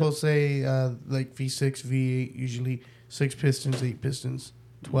why people say like V6, V8, usually 6 pistons, 8 pistons,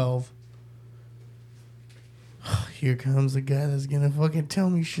 12. Here comes the guy that's gonna fucking tell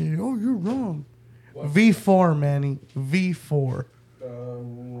me shit. Oh, you're wrong. V4, Manny. V4.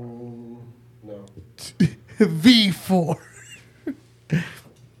 No. V4.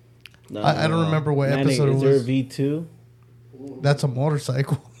 No, I don't remember what Manny, episode it is was. there a V2? That's a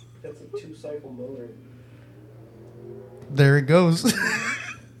motorcycle. That's a 2-cycle motor. There it goes.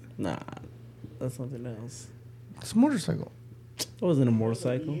 Nah, that's something else. It's a motorcycle. It wasn't a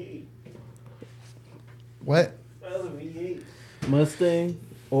motorcycle. What? Mustang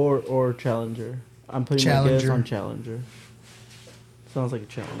or Challenger. I'm putting my guess Challenger. on Challenger. Sounds like a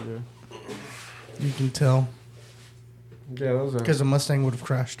Challenger. You can tell. Yeah, those are. Because a Mustang would have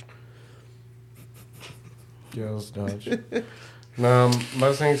crashed. Yeah, those Dodge. No,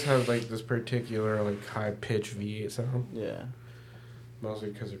 Mustangs have like this particular like high pitch V8 sound. Yeah.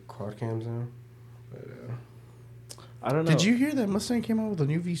 Mostly because they're quad cams now. But, I don't know. Did you hear that Mustang came out with a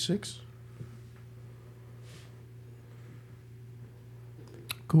new V6?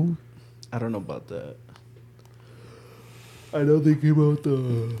 Cool. I don't know about that. I know they came out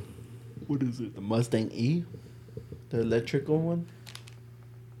the... What is it? The Mustang E? The electrical one?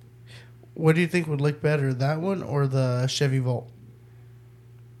 What do you think would look better, that one or the Chevy Volt?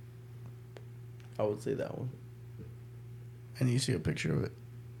 I would say that one. And you see a picture of it.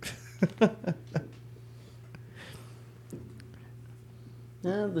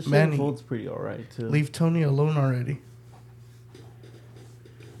 Yeah, the Chevy Manny, Volt's pretty alright too. Leave Tony alone already.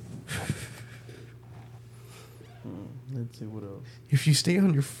 Let's see what else. If you stay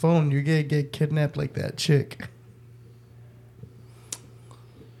on your phone, you're gonna get kidnapped like that chick.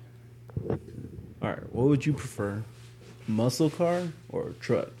 Alright, what would you prefer? Muscle car or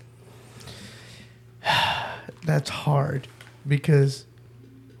truck? That's hard because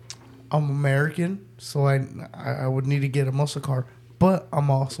I'm American, so I would need to get a muscle car. But I'm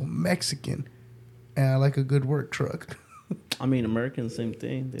also Mexican, and I like a good work truck. I mean, Americans, same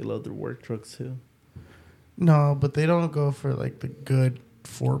thing. They love their work trucks too. No, but they don't go for like the good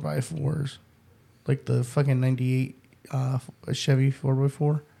 4x4s, like the fucking '98 Chevy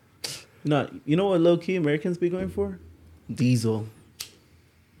 4x4. No, you know what low key Americans be going for? Diesel.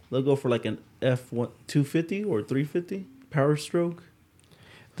 They'll go for like an F1 250 or 350 Power Stroke.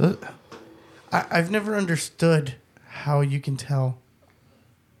 I've never understood how you can tell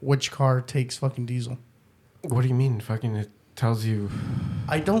which car takes fucking diesel. what do you mean? Fucking it tells you.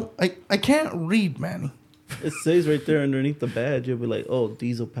 I can't read, Manny. It says right there underneath the badge. You'll be like, oh,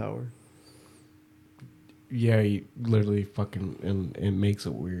 diesel power. Yeah, you literally fucking and it makes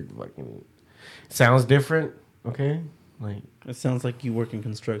it weird. Fucking sounds different. Okay, like It sounds like you work in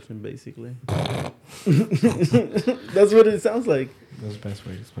construction, basically. That's what it sounds like. that's the best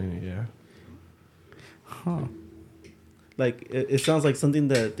way to explain it. Yeah. Huh. Like it sounds like something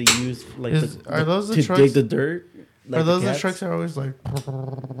that they use like Are those the to trucks? dig the dirt. Like Are those the cats? trucks that are always like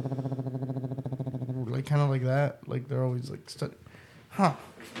kind of like that? Like they're always like stuck. Huh.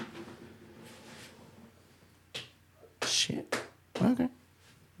 Shit. Okay.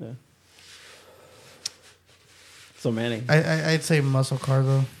 Yeah. So Manny, I'd say muscle car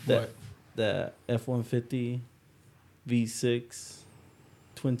though. the F-150 V6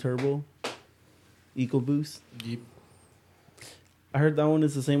 twin turbo EcoBoost. Yep. I heard that one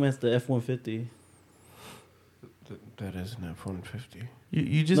is the same as the F-150. That is an F-150.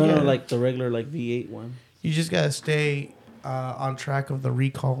 You just No, gotta, like the regular like V8 one. you just gotta stay on track of the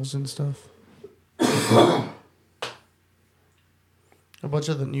recalls and stuff. A bunch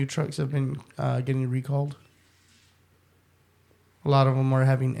of the new trucks have been getting recalled. A lot of them are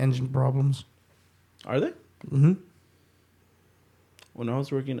having engine problems. Are they? Mm-hmm. When I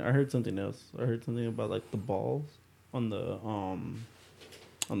was working, I heard something else. I heard something about like the balls on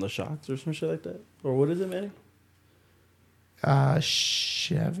the shocks or some shit like that. Or what is it, Manny?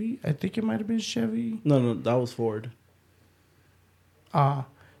 Chevy. I think it might have been Chevy. No, that was Ford.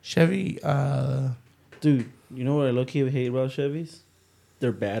 Chevy. Dude, you know what I low-key hate about Chevys?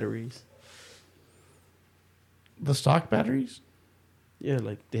 Their batteries. The stock batteries. Yeah,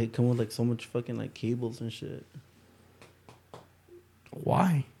 like they come with like so much fucking like cables and shit.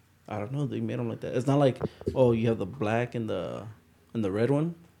 Why? I don't know. They made them like that. It's not like, oh, you have the black and the red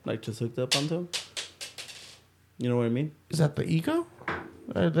one like just hooked up onto them. You know what I mean? Is that the Eco?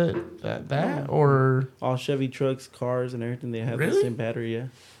 That or All Chevy trucks, cars, and everything, they have the Really? same battery. Yeah.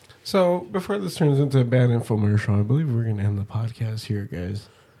 So before this turns into a bad infomercial, I believe we're gonna end the podcast here, guys.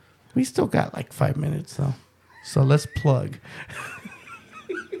 we still got like 5 minutes though, so let's plug.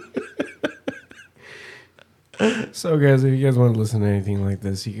 So, guys, if you guys want to listen to anything like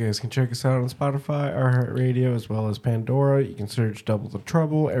this, you guys can check us out on Spotify, iHeartRadio, as well as Pandora. You can search Double the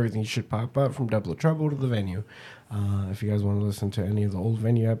Trouble. Everything should pop up from Double the Trouble to the venue. If you guys want to listen to any of the old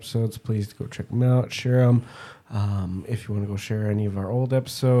venue episodes, please go check them out, share them. If you want to go share any of our old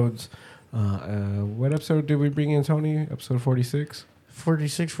episodes, what episode did we bring in, Tony? Episode 46?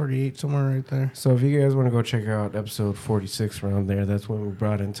 46, 48, somewhere right there. So if you guys want to go check out episode 46 around there, that's when we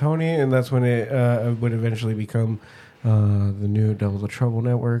brought in Tony, and that's when it would eventually become the new Double the Trouble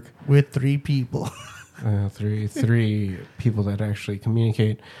Network. With 3 people. Three people that actually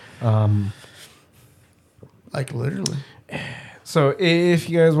communicate. Like literally. So if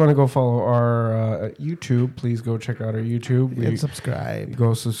you guys want to go follow our YouTube, please go check out our YouTube. And subscribe.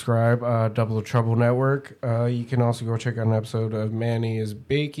 Go subscribe, Double the Trouble Network. You can also go check out an episode of Manny is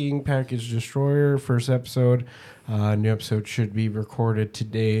Baking, Package Destroyer, first episode. New episode should be recorded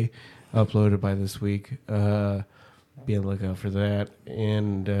today, uploaded by this week. Be on the lookout for that.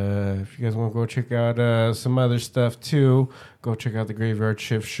 And if you guys want to go check out some other stuff too, go check out the Graveyard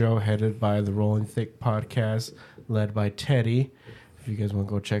Shift Show, headed by the Rolling Thick Podcast, led by Teddy. If you guys want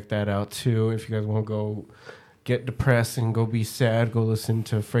to go check that out too. If you guys want to go get depressed and go be sad, go listen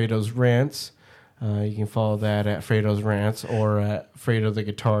to Fredo's Rants. You can follow that at Fredo's Rants or at Fredo the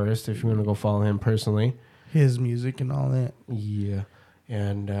Guitarist if you want to go follow him personally. His music and all that. Yeah.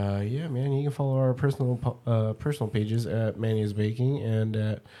 And yeah, man, you can follow our personal pages at Manny is Baking and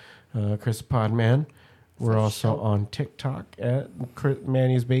at Chris Podman. We're also on TikTok at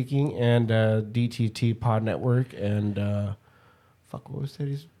Manny is Baking and DTT Pod Network and what was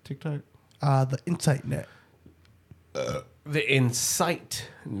Teddy's TikTok? The Insight Net. The Insight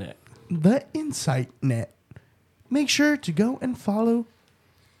Net. The Insight Net. Make sure to go and follow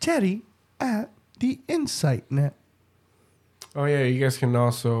Teddy at the Insight Net. Oh yeah, you guys can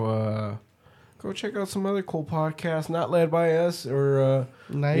also go check out some other cool podcasts, not led by us or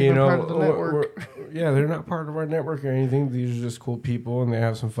Not even part of the network. Yeah, they're not part of our network or anything. These are just cool people, and they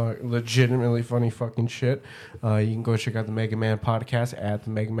have some legitimately funny fucking shit. You can go check out the Mega Man Podcast at the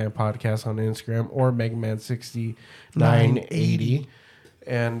Mega Man Podcast on Instagram or Mega Man 6980.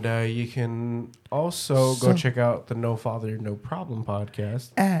 And you can also go check out the No Father, No Problem podcast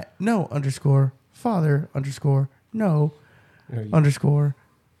at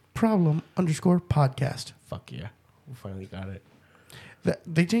no_father_no_problem_podcast. Fuck yeah. We finally got it.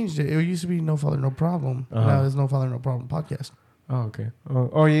 They changed it. It used to be No Father, No Problem. Now it's No Father, No Problem podcast. Oh, okay.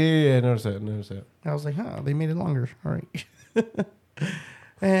 Oh, yeah. Notice that. I was like, they made it longer. All right.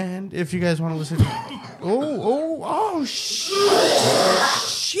 And if you guys want to listen to... Oh, shit.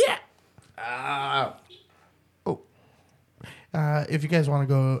 If you guys want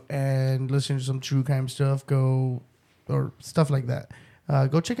to go and listen to some true crime stuff, or stuff like that,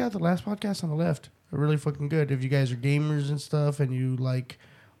 go check out the last podcast on the left. They're really fucking good. If you guys are gamers and stuff and you like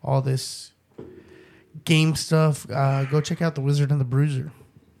all this game stuff, go check out The Wizard and the Bruiser.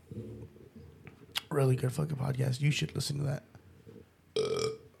 Really good fucking podcast. You should listen to that.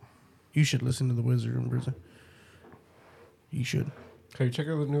 You should listen to The Wizard and Bruiser. You should. Can you check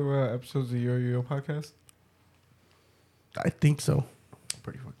out the new episodes of Yo podcast? I think so.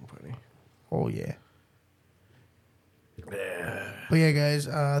 Pretty fucking funny. Oh, yeah. But yeah, guys,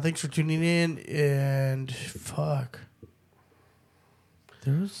 thanks for tuning in. And fuck.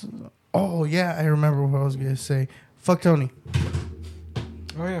 Oh, yeah, I remember what I was going to say. Fuck Tony.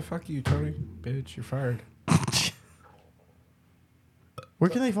 Oh, yeah, fuck you, Tony. Bitch, you're fired. Where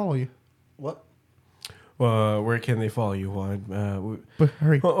can they follow you? What? Where can they follow you, Juan? But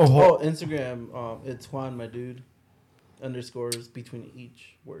hurry. Instagram. It's Juan, my dude. Underscores between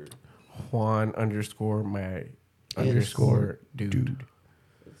each word. Juan _my_ dude.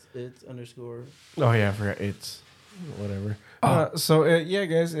 It's underscore. Oh, yeah, I forgot. It's whatever. So, yeah,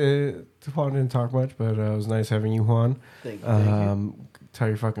 guys, Juan didn't talk much, but it was nice having you, Juan. Thank you. Tell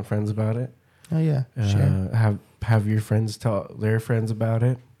your fucking friends about it. Oh, yeah. Share. Have your friends tell their friends about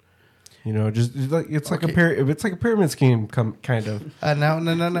it. You know, just like it's like it's like a pyramid scheme, kind of.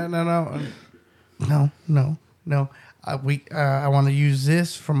 No. I want to use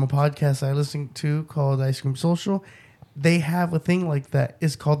this from a podcast I listen to called Ice Cream Social. They have a thing like that.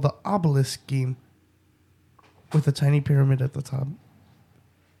 It's called the obelisk scheme, with a tiny pyramid at the top.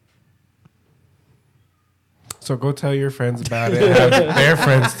 So go tell your friends about it. Have their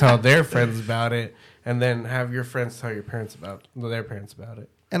friends tell their friends about it, and then have your friends tell their parents about it.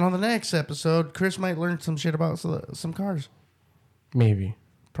 And on the next episode, Chris might learn some shit about some cars. Maybe.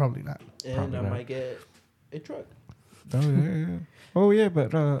 Probably not. And Probably I not. might get a truck. Oh yeah. Oh yeah,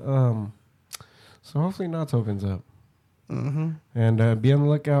 but so hopefully Knott's opens up. And be on the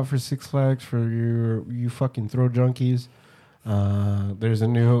lookout for Six Flags for you fucking throw junkies. There's a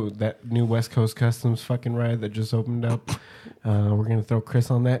new West Coast Customs fucking ride that just opened up. We're gonna throw Chris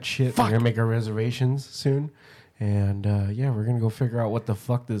on that shit. We're gonna make our reservations soon. And we're gonna go figure out what the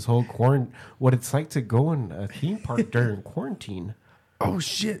fuck this whole what it's like to go in a theme park during quarantine. Oh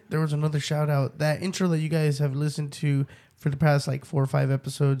shit! There was another shout out. That intro that you guys have listened to for the past like 4 or 5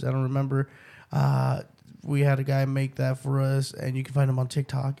 episodes. I don't remember. We had a guy make that for us, and you can find him on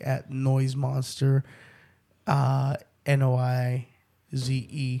TikTok at Noise Monster, NOIZE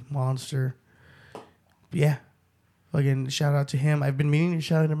Monster. Yeah, again, shout out to him. I've been meaning to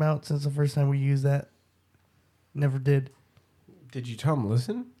shout him out since the first time we used that. Never did. Did you tell him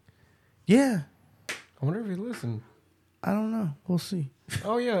listen? Yeah. I wonder if he listened. I don't know. We'll see.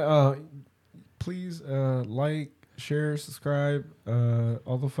 Oh yeah. Please like, share, subscribe.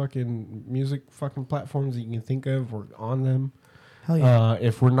 All the fucking music fucking platforms that you can think of. We're on them. Hell yeah.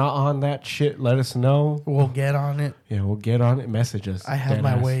 If we're not on that shit, let us know. We'll get on it. Yeah, we'll get on it. Message us. I have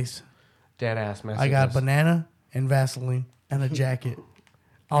my ways. Dead ass message. I got us. banana and Vaseline and a jacket.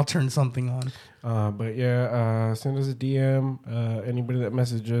 I'll turn something on. But yeah, send us a DM. Anybody that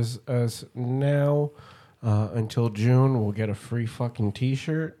messages us now until June will get a free fucking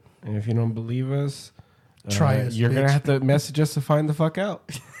t-shirt. And if you don't believe us, try us. You're bitch. going to have to message us to find the fuck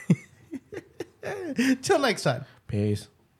out. Till next time. Peace.